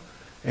Israel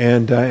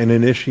and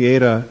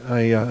initiate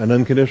an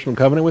unconditional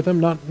covenant with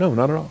them? No,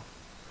 not at all.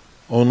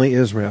 Only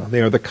Israel.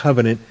 They are the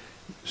covenant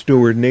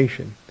steward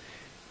nation.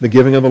 The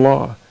giving of the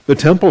law, the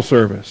temple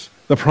service,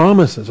 the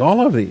promises,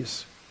 all of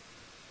these.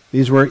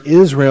 These were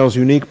Israel's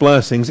unique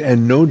blessings,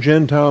 and no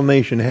Gentile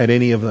nation had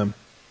any of them.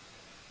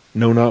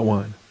 No, not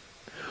one.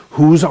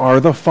 Whose are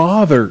the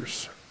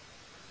fathers?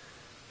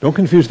 Don't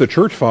confuse the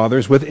church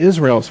fathers with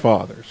Israel's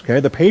fathers. Okay,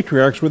 the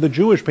patriarchs were the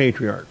Jewish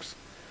patriarchs.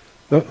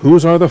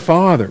 Whose are the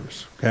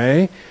fathers?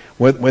 Okay,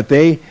 what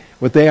they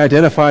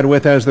identified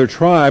with as their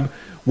tribe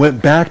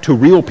went back to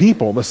real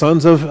people, the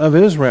sons of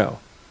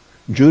Israel.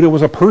 Judah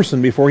was a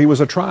person before he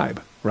was a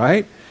tribe,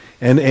 right?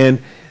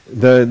 And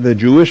the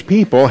Jewish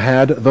people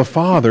had the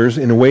fathers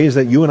in ways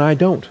that you and I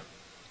don't.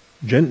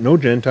 No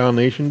Gentile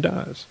nation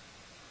does.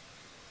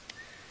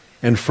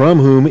 And from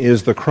whom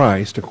is the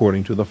Christ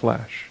according to the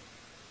flesh.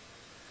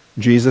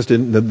 Jesus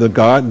didn't,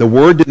 the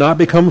Word did not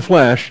become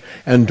flesh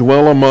and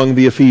dwell among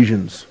the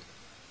Ephesians.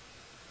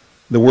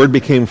 The Word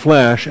became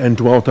flesh and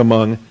dwelt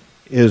among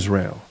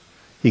Israel.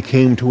 He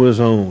came to his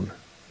own,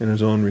 and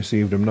his own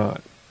received him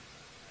not.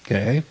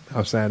 Okay,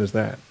 how sad is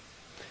that?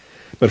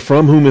 But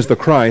from whom is the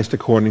Christ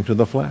according to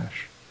the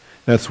flesh?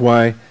 That's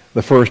why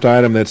the first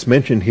item that's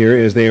mentioned here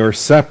is they are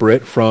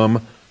separate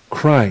from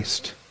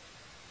Christ.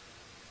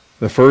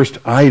 The first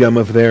item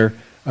of their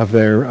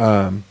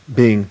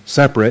being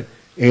separate,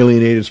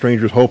 alienated,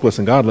 strangers, hopeless,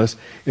 and godless,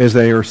 is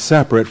they are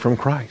separate from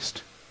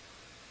Christ.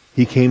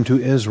 He came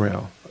to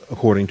Israel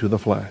according to the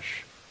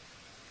flesh.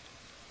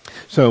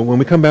 So when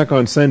we come back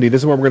on Sunday,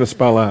 this is what we're going to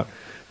spell out.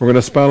 We're going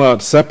to spell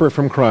out separate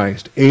from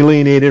Christ,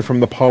 alienated from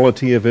the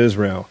polity of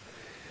Israel,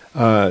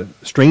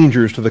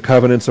 strangers to the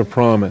covenants of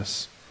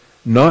promise,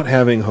 not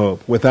having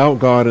hope, without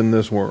God in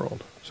this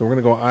world. So we're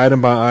going to go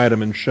item by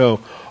item and show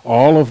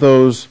all of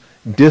those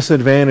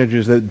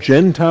disadvantages that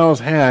Gentiles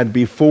had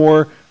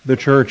before the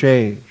church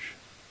age.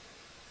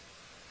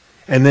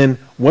 And then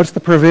what's the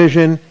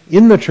provision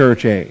in the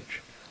church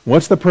age?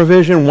 What's the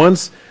provision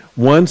once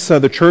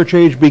the church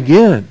age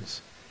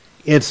begins?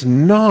 It's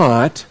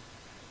not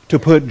to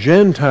put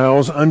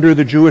Gentiles under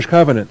the Jewish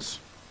covenants.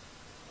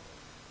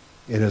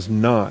 It is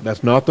not.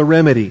 That's not the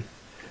remedy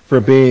for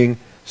being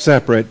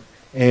separate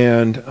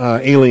and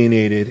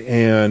alienated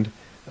and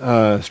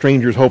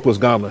strangers, hopeless,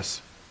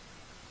 godless.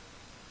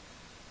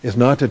 Is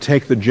not to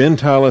take the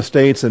Gentile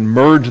estates and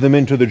merge them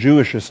into the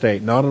Jewish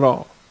estate. Not at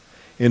all.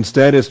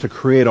 Instead, is to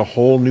create a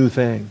whole new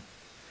thing.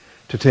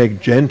 To take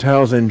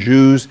Gentiles and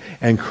Jews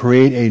and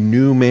create a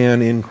new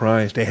man in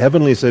Christ, a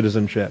heavenly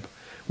citizenship.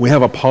 We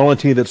have a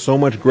polity that's so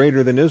much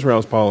greater than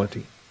Israel's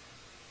polity.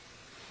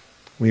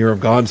 We are of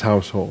God's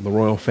household, the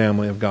royal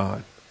family of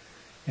God.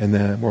 And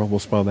then we'll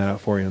spell that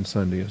out for you on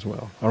Sunday as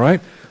well. All right?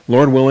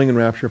 Lord willing and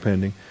rapture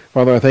pending.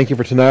 Father, I thank you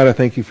for tonight. I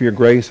thank you for your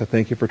grace. I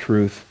thank you for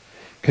truth.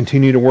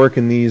 Continue to work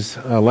in these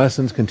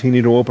lessons.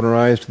 Continue to open our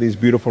eyes to these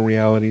beautiful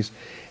realities.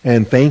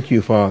 And thank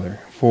you, Father,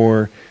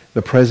 for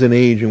the present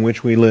age in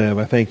which we live.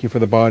 I thank you for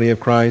the body of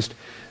Christ,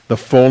 the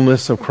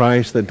fullness of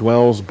Christ that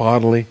dwells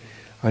bodily.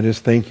 I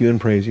just thank you and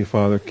praise you,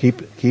 Father.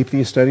 Keep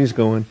these studies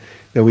going,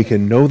 that we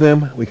can know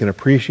them, we can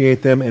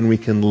appreciate them, and we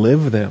can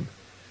live them.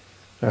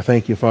 I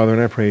thank you, Father,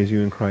 and I praise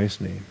you in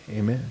Christ's name.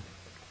 Amen.